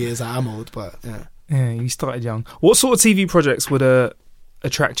radio years, I am old, but yeah. Yeah, you started young. What sort of TV projects would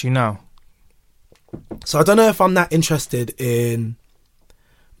attract you now? So I don't know if I'm that interested in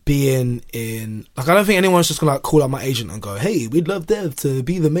being in, like, I don't think anyone's just gonna like call up my agent and go, hey, we'd love Dev to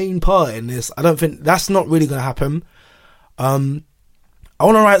be the main part in this. I don't think that's not really gonna happen. I want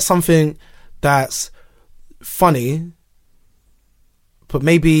to write something that's funny, but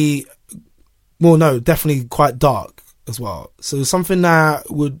maybe, well, no, definitely quite dark as well. So something that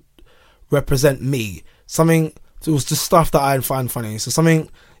would represent me, something, it was just stuff that I find funny. So something,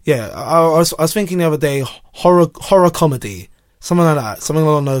 I was thinking the other day, horror comedy, something like that, something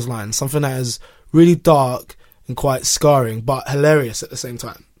along those lines, something that is really dark and quite scarring, but hilarious at the same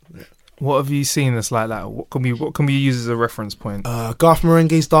time. Yeah. What have you seen that's like that? What can we use as a reference point? Garth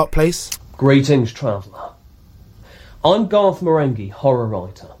Marenghi's Dark Place. Greetings, traveller. I'm Garth Marenghi, horror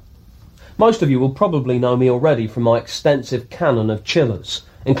writer. Most of you will probably know me already from my extensive canon of chillers,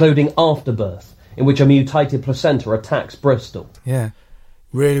 including Afterbirth, in which a mutated placenta attacks Bristol. Yeah.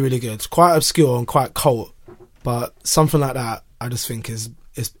 Really, really good. It's quite obscure and quite cult, but something like that I just think is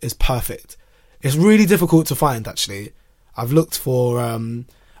perfect. It's really difficult to find, actually. I've looked for...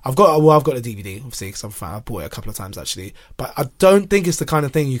 I've got the DVD, obviously, because I've bought it a couple of times, actually. But I don't think it's the kind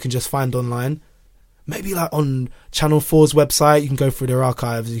of thing you can just find online. Maybe like on Channel 4's website, you can go through their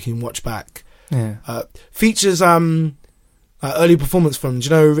archives, you can watch back. Yeah. Features early performance from, do you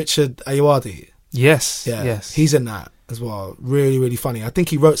know Richard Ayoade? Yes. Yeah. Yes. He's in that as well. Really, really funny. I think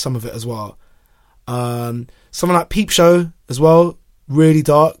he wrote some of it as well. Something like Peep Show as well. Really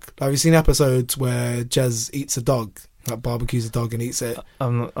dark. Like, we've seen episodes where Jez eats a dog. Like, barbecues a dog and eats it.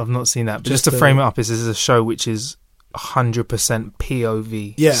 I've not seen that. But just to frame it up, this is a show which is 100%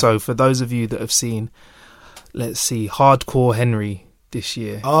 POV. Yeah. So for those of you that have seen, let's see, Hardcore Henry this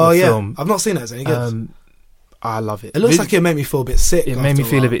year. Oh, yeah. Film, I've not seen that. Is it any good? I love it. It looks like it made me feel a bit sick. It made me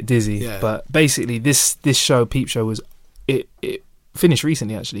feel a bit dizzy. Yeah. But basically, this show, Peep Show, was it finished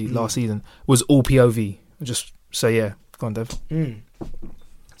recently, actually, last season, was all POV. Just so, yeah. Go on, Dev.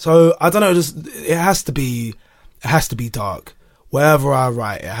 So, I don't know, it has to be dark. Wherever I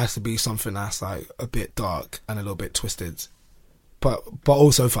write, it has to be something that's like a bit dark and a little bit twisted, but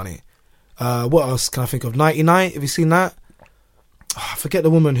also funny. What else can I think of? 99. Have you seen that? I forget the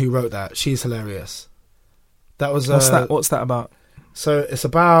woman who wrote that. She's hilarious. That was What's that about? So it's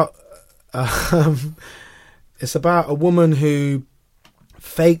about It's about a woman who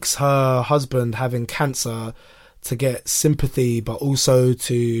fakes her husband having cancer to get sympathy, but also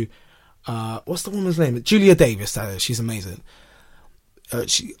to what's the woman's name? Julia Davis. She's amazing.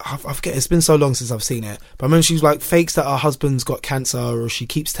 I forget. It's been so long since I've seen it, but I remember she's like fakes that her husband's got cancer, or she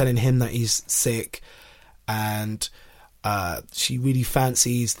keeps telling him that he's sick, and she really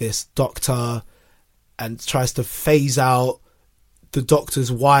fancies this doctor and tries to phase out the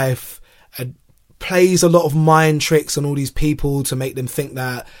doctor's wife and plays a lot of mind tricks on all these people to make them think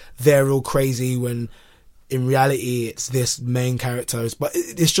that they're all crazy when in reality it's this main character. But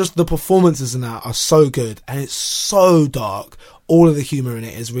it's just the performances in that are so good, and it's so dark. All of the humour in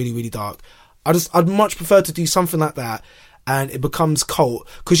it is really, really dark. I'd much prefer to do something like that and it becomes cult.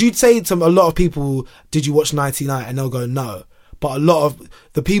 Because you'd say to a lot of people, did you watch 99? And they'll go, no. But a lot of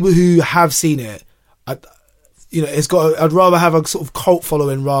the people who have seen it, I'd rather have a sort of cult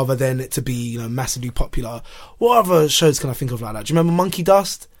following rather than it to be, massively popular. What other shows can I think of like that? Do you remember Monkey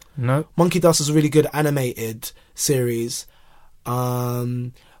Dust? No. Monkey Dust is a really good animated series.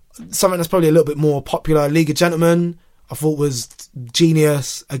 Something that's probably a little bit more popular, League of Gentlemen, I thought was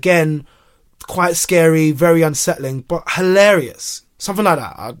genius. Again, quite scary, very unsettling, but hilarious. Something like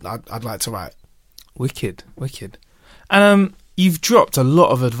that I'd like to write. Wicked. And you've dropped a lot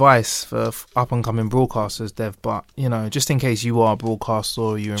of advice for up-and-coming broadcasters, Dev, but, just in case you are a broadcaster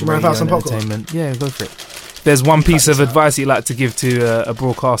or you're in radio and entertainment. Yeah, go for it. There's one piece of advice you'd like to give to a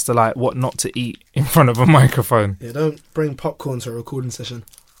broadcaster, like what not to eat in front of a microphone. Yeah, don't bring popcorn to a recording session.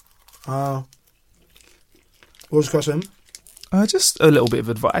 What was the question? Just a little bit of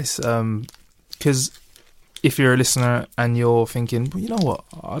advice. Because if you're a listener and you're thinking, well, you know what,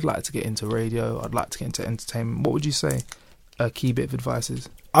 I'd like to get into radio, I'd like to get into entertainment, what would you say a key bit of advice is?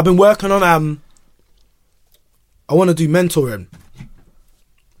 I've been working on, I want to do mentoring.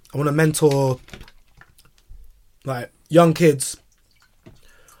 I want to mentor, like, young kids,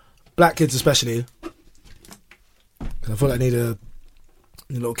 black kids especially, because I feel like I need a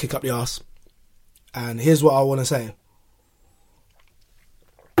little kick up the arse. And here's what I want to say.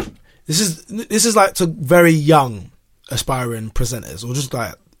 This is like to very young aspiring presenters, or just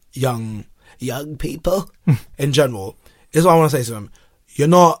like young people in general. Here's what I want to say to them. You're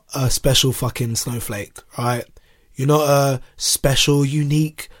not a special fucking snowflake, right? You're not a special,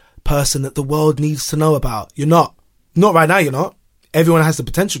 unique person that the world needs to know about. You're not. Not right now, you're not. Everyone has the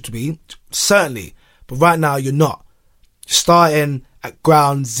potential to be, certainly. But right now, you're not. You're starting at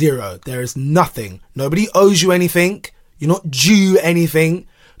ground zero. There is nothing. Nobody owes you anything. You're not due anything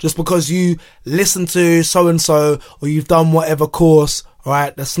just because you listen to so-and-so or you've done whatever course,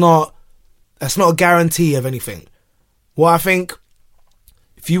 right? That's not a guarantee of anything. Well, I think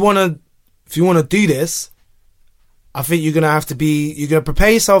if you want to do this, I think you're going to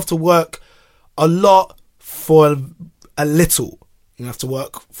prepare yourself to work a lot for a little. You have to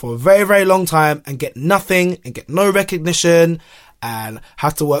work for a very, very long time and get nothing and get no recognition and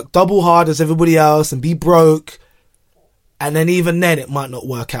have to work double hard as everybody else and be broke. And then even then it might not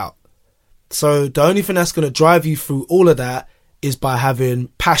work out. So the only thing that's going to drive you through all of that is by having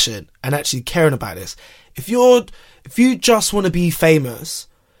passion and actually caring about this. If you just want to be famous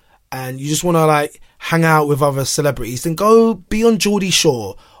and you just want to like hang out with other celebrities, then go be on Geordie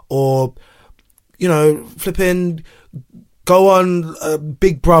Shore or, flipping go on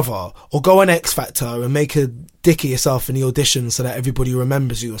Big Brother or go on X Factor and make a dick of yourself in the audition so that everybody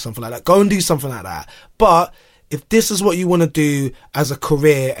remembers you or something like that. Go and do something like that. But if this is what you want to do as a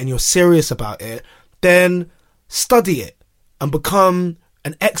career and you're serious about it, then study it and become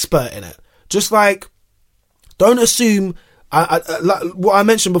an expert in it. Just like, don't assume, like what I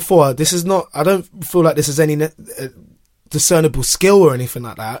mentioned before, this is not, I don't feel like this is any discernible skill or anything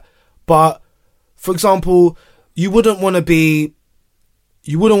like that. But, for example, you wouldn't want to be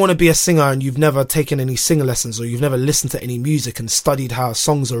a singer and you've never taken any singer lessons or you've never listened to any music and studied how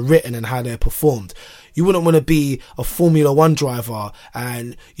songs are written and how they're performed. You wouldn't want to be a Formula 1 driver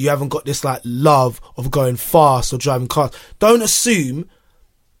and you haven't got this like love of going fast or driving cars. Don't assume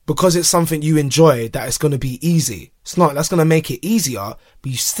because it's something you enjoy that it's going to be easy. It's not. That's going to make it easier,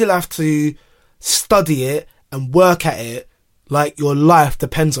 but you still have to study it and work at it like your life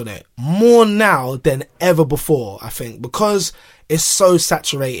depends on it. More now than ever before, I think, because it's so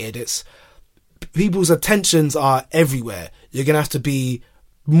saturated. It's people's attentions are everywhere. You're going to have to be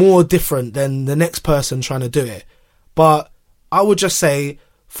more different than the next person trying to do it. But I would just say,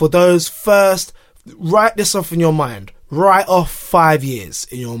 for those first, write this off in your mind. Write off 5 years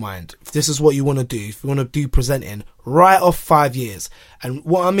in your mind. If this is what you want to do, if you want to do presenting, write off 5 years. And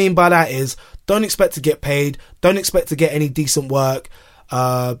what I mean by that is, don't expect to get paid. Don't expect to get any decent work.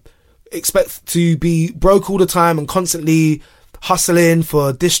 expect to be broke all the time and constantly hustling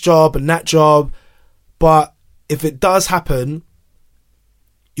for this job and that job. But if it does happen,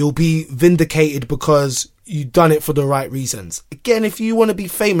 you'll be vindicated because you've done it for the right reasons. Again, if you want to be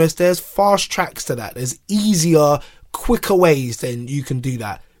famous, there's fast tracks to that. There's easier, quicker ways then you can do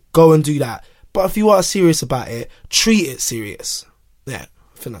that. Go and do that. But if you are serious about it, treat it serious. Yeah,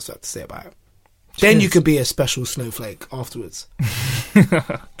 I think that's what I have to say about it. Then you can be a special snowflake afterwards.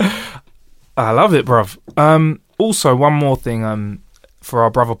 I love it, bruv. Also, one more thing for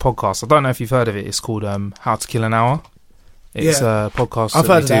our brother podcast. I don't know if you've heard of it. It's called How to Kill an Hour. It's a podcast I've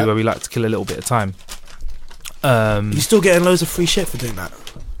that we do where we like to kill a little bit of time. You're still getting loads of free shit for doing that.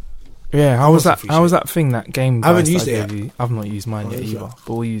 Yeah, how was that thing, that game? I haven't used it yet. I've not used mine yet either,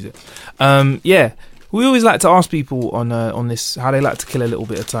 but we'll use it. Yeah, we always like to ask people on this how they like to kill a little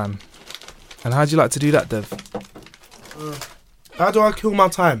bit of time. And how do you like to do that, Dev? How do I kill my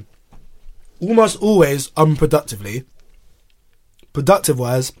time? Almost always unproductively.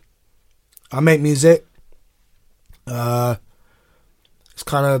 Productive-wise, I make music. It's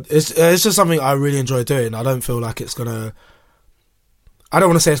just something I really enjoy doing. I don't feel like it's gonna. I don't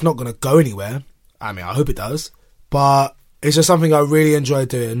want to say it's not gonna go anywhere. I mean, I hope it does, but it's just something I really enjoy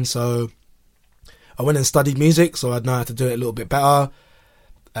doing. So I went and studied music, so I'd know how to do it a little bit better.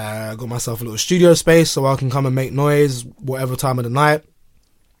 I got myself a little studio space so I can come and make noise whatever time of the night.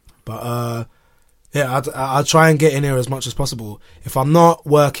 But yeah, I try and get in here as much as possible. If I'm not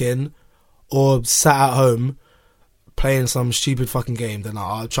working or sat at home playing some stupid fucking game, then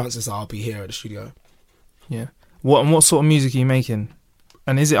chances are I'll be here at the studio. Yeah. What sort of music are you making?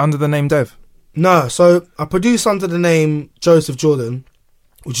 And is it under the name Dev? No, so I produce under the name Joseph Jordan,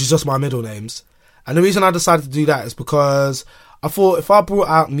 which is just my middle names. And the reason I decided to do that is because I thought if I brought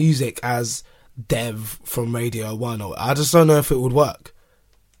out music as Dev from Radio 1, I just don't know if it would work.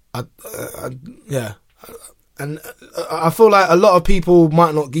 Yeah. And I feel like a lot of people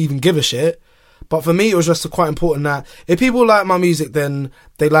might not even give a shit. But for me, it was just quite important that if people like my music, then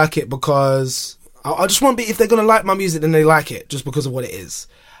they like it because... I just want to be... If they're going to like my music, then they like it just because of what it is.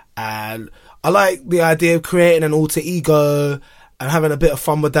 And I like the idea of creating an alter ego and having a bit of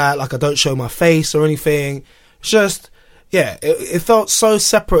fun with that. Like, I don't show my face or anything. It's just... Yeah, it felt so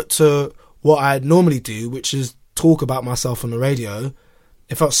separate to what I normally do, which is talk about myself on the radio.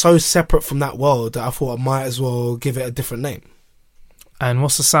 It felt so separate from that world that I thought I might as well give it a different name. And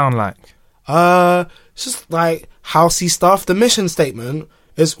what's the sound like? It's just like housey stuff. The mission statement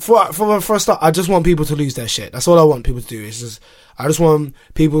is for a start, I just want people to lose their shit. That's all I want people to do. I just want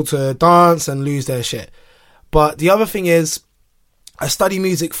people to dance and lose their shit. But the other thing is, I studied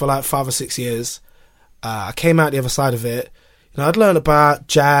music for like 5 or 6 years. I came out the other side of it. You know, I'd learned about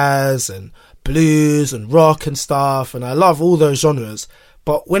jazz and blues and rock and stuff, and I love all those genres.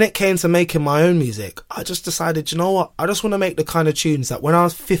 But when it came to making my own music, I just decided, you know what? I just want to make the kind of tunes that when I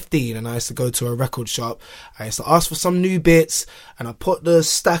was 15 and I used to go to a record shop, I used to ask for some new bits and I put the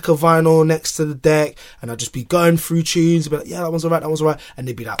stack of vinyl next to the deck and I'd just be going through tunes, be like, yeah, that one's alright. And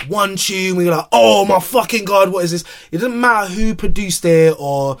there'd be like one tune where you're like, oh my fucking God, what is this? It doesn't matter who produced it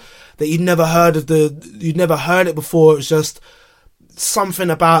or that you'd never heard it before. It's just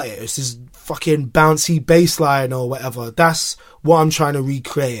something about it. It's this fucking bouncy bass line or whatever. That's what I'm trying to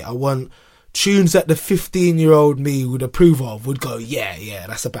recreate. I want tunes that the 15-year-old me would approve of, would go, yeah,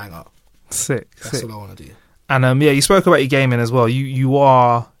 that's a banger. Sick. That's what I want to do. And yeah, you spoke about your gaming as well. You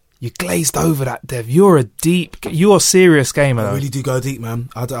glazed over that, Dev. You're a serious gamer. I really do go deep, man.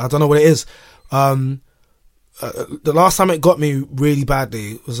 I don't know what it is. The last time it got me really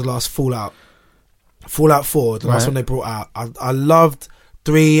badly was the last Fallout 4, the last one they brought out. I loved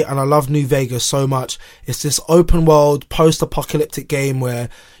 3 and I love New Vegas so much. It's this open world post-apocalyptic game where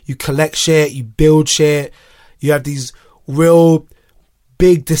you collect shit, you build shit, you have these real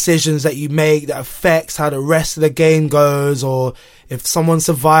big decisions that you make that affects how the rest of the game goes, or if someone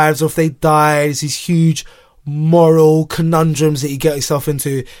survives or if they die. There's these huge moral conundrums that you get yourself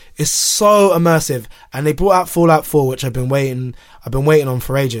into. It's so immersive. And they brought out Fallout 4, which I've been waiting on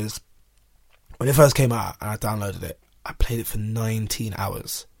for ages. When it first came out and I downloaded it, I played it for 19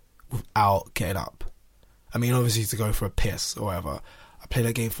 hours without getting up. I mean, obviously to go for a piss or whatever. I played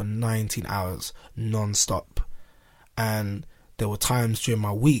that game for 19 hours non-stop. And there were times during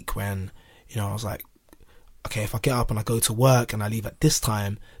my week when, you know, I was like, okay, if I get up and I go to work and I leave at this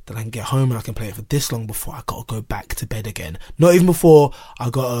time, then I can get home and I can play it for this long before I gotta go back to bed again. Not even before I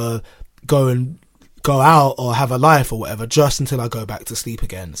gotta go out or have a life or whatever, just until I go back to sleep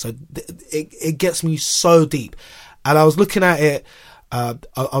again. So it gets me so deep. And I was looking at it, I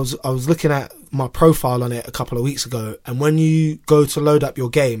was looking at my profile on it a couple of weeks ago, and when you go to load up your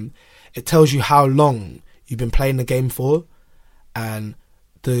game, it tells you how long you've been playing the game for, and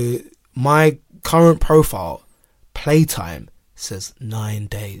my current profile playtime says 9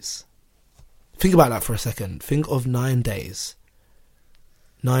 days. Think about that for a second. Think of 9 days.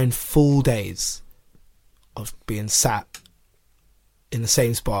 9 full days of being sat in the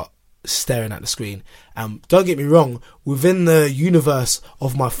same spot, staring at the screen. And don't get me wrong, within the universe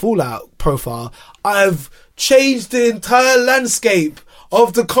of my Fallout profile, I've changed the entire landscape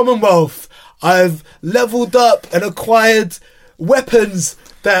of the Commonwealth. I've leveled up and acquired weapons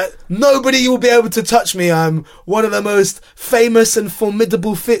that nobody will be able to touch me. I'm one of the most famous and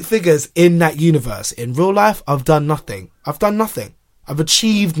formidable figures in that universe. In real life, I've done nothing. I've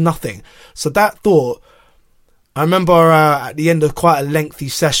achieved nothing. So that thought, I remember at the end of quite a lengthy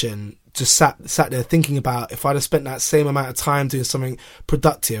session, just sat there thinking about if I'd have spent that same amount of time doing something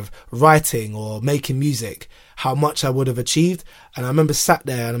productive, writing or making music, how much I would have achieved. And I remember sat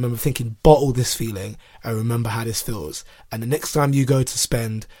there and I remember thinking, bottle this feeling and remember how this feels. And the next time you go to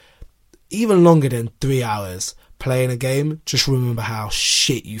spend even longer than 3 hours playing a game, just remember how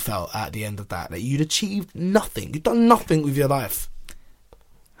shit you felt at the end of that. That you'd achieved nothing. You'd done nothing with your life.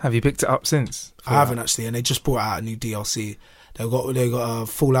 Have you picked it up since? I haven't actually, and they just brought out a new DLC. They got a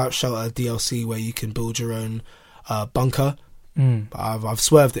Fallout Shelter DLC where you can build your own bunker. But I've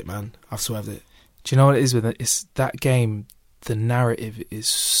swerved it, man. I've swerved it. Do you know what it is with it? It's that game. The narrative is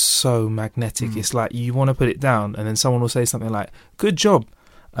so magnetic. It's like you want to put it down, and then someone will say something like, "Good job,"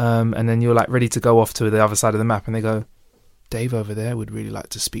 and then you're like ready to go off to the other side of the map, and they go, "Dave over there would really like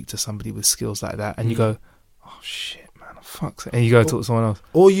to speak to somebody with skills like that," and you go, "Oh shit, man, fuck!" And you go talk to someone else,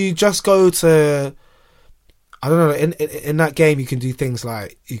 or you just go to. I don't know. In that game, you can do things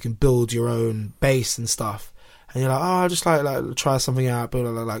like you can build your own base and stuff, and you're like, "Oh, I just like try something out." Build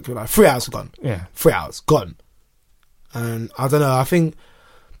like 3 hours gone. Yeah, 3 hours gone. And I don't know. I think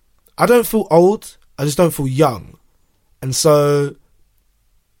I don't feel old. I just don't feel young, and so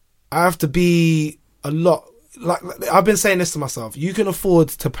I have to be a lot. Like I've been saying this to myself. You can afford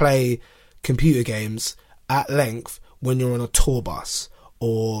to play computer games at length when you're on a tour bus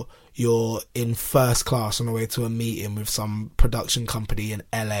or you're in first class on the way to a meeting with some production company in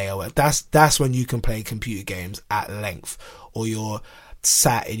LA or whatever. That's when you can play computer games at length, or you're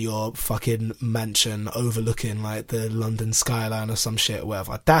sat in your fucking mansion overlooking like the London skyline or some shit or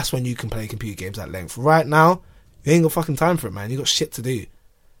whatever. That's when you can play computer games at length. Right now, you ain't got fucking time for it, man. You got shit to do.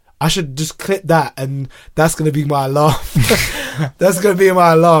 I should just clip that and that's going to be my alarm. That's going to be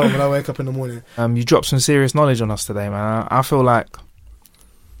my alarm when I wake up in the morning. You dropped some serious knowledge on us today, man. I feel like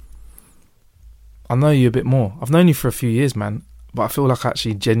I know you a bit more. I've known you for a few years, man, but I feel like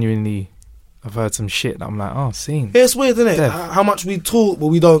actually genuinely I've heard some shit that I'm like, oh, seen. Yeah, it's weird, isn't it? How much we talk, but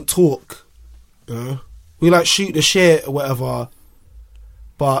we don't talk. You know? We like shoot the shit or whatever.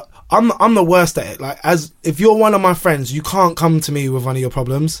 But I'm the worst at it. Like, as if you're one of my friends, you can't come to me with one of your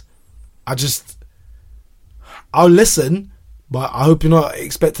problems. I'll listen, but I hope you're not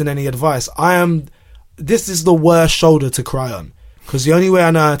expecting any advice. This is the worst shoulder to cry on. Because the only way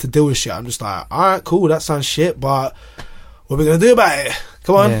I know how to deal with shit, I'm just like, alright, cool, that sounds shit, but what are we going to do about it?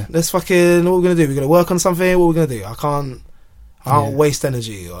 Come on, let's fucking, what are we going to do? We're going to work on something, what are we going to do? I can't waste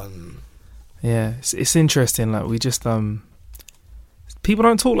energy on... Yeah, it's interesting, like, we just, people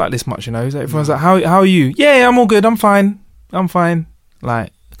don't talk like this much, you know? Everyone's like, how are you? Yeah, I'm all good, I'm fine.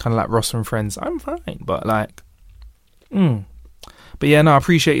 Like, kind of like Ross from Friends, I'm fine, but like, But yeah, no, I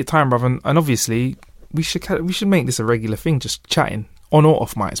appreciate your time, bruv, and obviously, we should make this a regular thing, just chatting, on or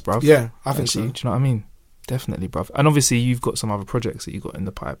off mics, bruv. Yeah, I think so. Do you know what I mean? Definitely, bruv. And obviously, you've got some other projects that you've got in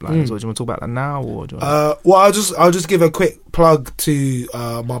the pipeline. So do you want to talk about that now, or do you want well, I'll just give a quick plug to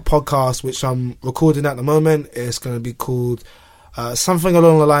my podcast, which I'm recording at the moment. It's going to be called something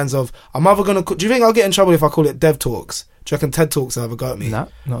along the lines of, I'm either going to... Do you think I'll get in trouble if I call it Dev Talks? Do you reckon TED Talks will have a go at me? No,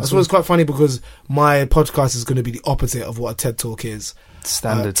 that's what's quite funny, because my podcast is going to be the opposite of what a TED Talk is.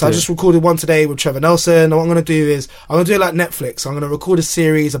 Standard. So I just recorded one today with Trevor Nelson, and what I'm going to do is I'm going to do it like Netflix. I'm going to record a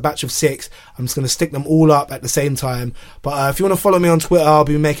series, a batch of 6. I'm just going to stick them all up at the same time. But if you want to follow me on Twitter, I'll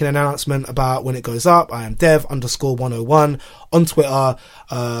be making an announcement about when it goes up. I am Dev_101 on Twitter.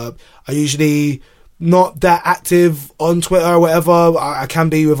 I usually not that active on Twitter or whatever. I can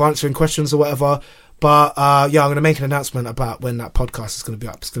be with answering questions or whatever. But yeah, I'm going to make an announcement about when that podcast is going to be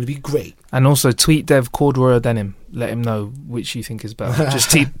up. It's going to be great. And also tweet Dev corduroy or denim. Let him know which you think is better.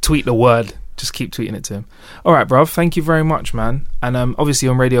 Just tweet the word. Just keep tweeting it to him. All right, bruv. Thank you very much, man. And obviously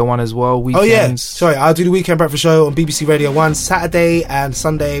on Radio 1 as well. Weekends. Oh, yeah. Sorry, I'll do the Weekend Breakfast Show on BBC Radio 1 Saturday and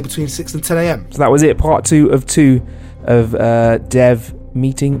Sunday between 6 and 10 a.m. So that was it. Part 2 of 2 of Dev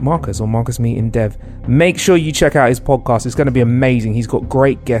meeting Marcus, or Marcus meeting Dev. Make sure you check out his podcast. It's going to be amazing. He's got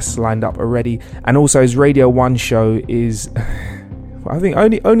great guests lined up already, and also his Radio 1 show is I think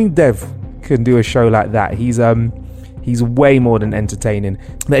only Dev can do a show like that. He's way more than entertaining.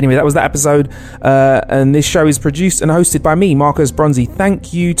 But anyway, that was that episode. And this show is produced and hosted by me, Marcus Bronzy.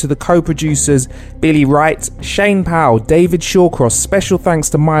 Thank you to the co-producers, Billy Wright, Shane Powell, David Shawcross. Special thanks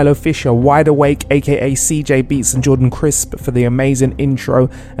to Milo Fisher, Wide Awake, aka CJ Beats, and Jordan Crisp for the amazing intro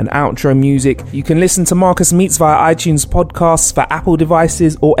and outro music. You can listen to Marcus Meets via iTunes podcasts for Apple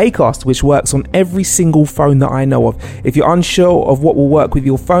devices or Acast, which works on every single phone that I know of. If you're unsure of what will work with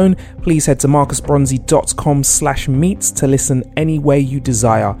your phone, please head to marcusbronzy.com/meet to listen any way you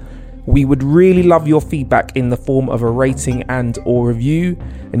desire. We would really love your feedback in the form of a rating and or review,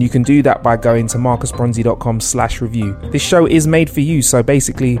 and you can do that by going to marcusbronzy.com/review. This show is made for you, so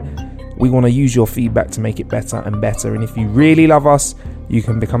basically we want to use your feedback to make it better and better. And if you really love us, you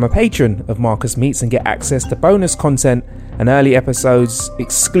can become a patron of Marcus Meets and get access to bonus content and early episodes,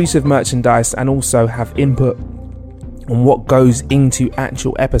 exclusive merchandise, and also have input on what goes into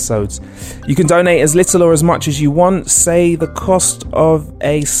actual episodes. You can donate as little or as much as you want, say the cost of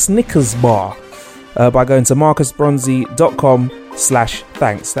a Snickers bar, by going to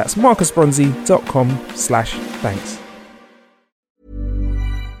marcusbronzy.com/thanks. That's marcusbronzy.com/thanks.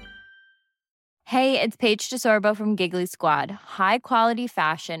 Hey, it's Paige DeSorbo from Giggly Squad. High quality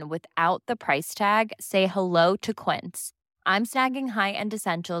fashion without the price tag. Say hello to Quince. I'm snagging high-end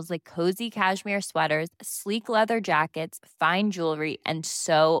essentials like cozy cashmere sweaters, sleek leather jackets, fine jewelry, and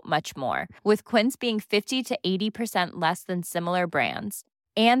so much more. With Quince being 50 to 80% less than similar brands.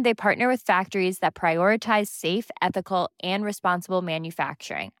 And they partner with factories that prioritize safe, ethical, and responsible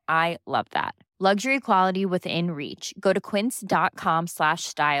manufacturing. I love that. Luxury quality within reach. Go to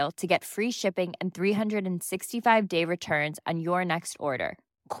quince.com/style to get free shipping and 365-day returns on your next order.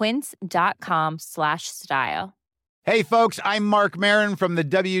 Quince.com/style. Hey, folks, I'm Mark Maron from the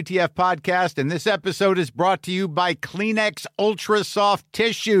WTF Podcast, and this episode is brought to you by Kleenex Ultra Soft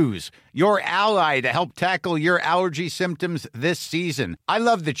Tissues, your ally to help tackle your allergy symptoms this season. I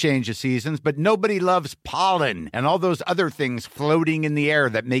love the change of seasons, but nobody loves pollen and all those other things floating in the air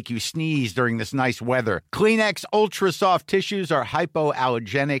that make you sneeze during this nice weather. Kleenex Ultra Soft Tissues are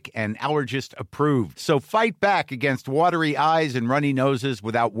hypoallergenic and allergist approved, so fight back against watery eyes and runny noses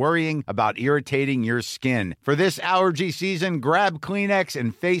without worrying about irritating your skin. For this allergy season, grab Kleenex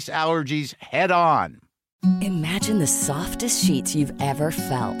and face allergies head on. Imagine the softest sheets you've ever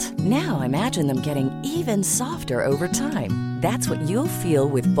felt. Now imagine them getting even softer over time. That's what you'll feel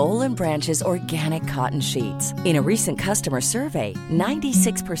with Boll & Branch's organic cotton sheets. In a recent customer survey,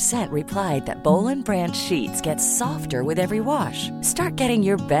 96% replied that Boll & Branch sheets get softer with every wash. Start getting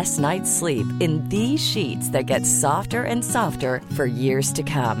your best night's sleep in these sheets that get softer and softer for years to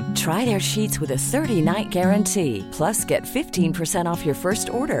come. Try their sheets with a 30-night guarantee. Plus, get 15% off your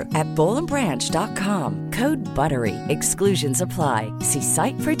first order at bollandbranch.com. Code BUTTERY. Exclusions apply. See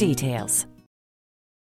site for details.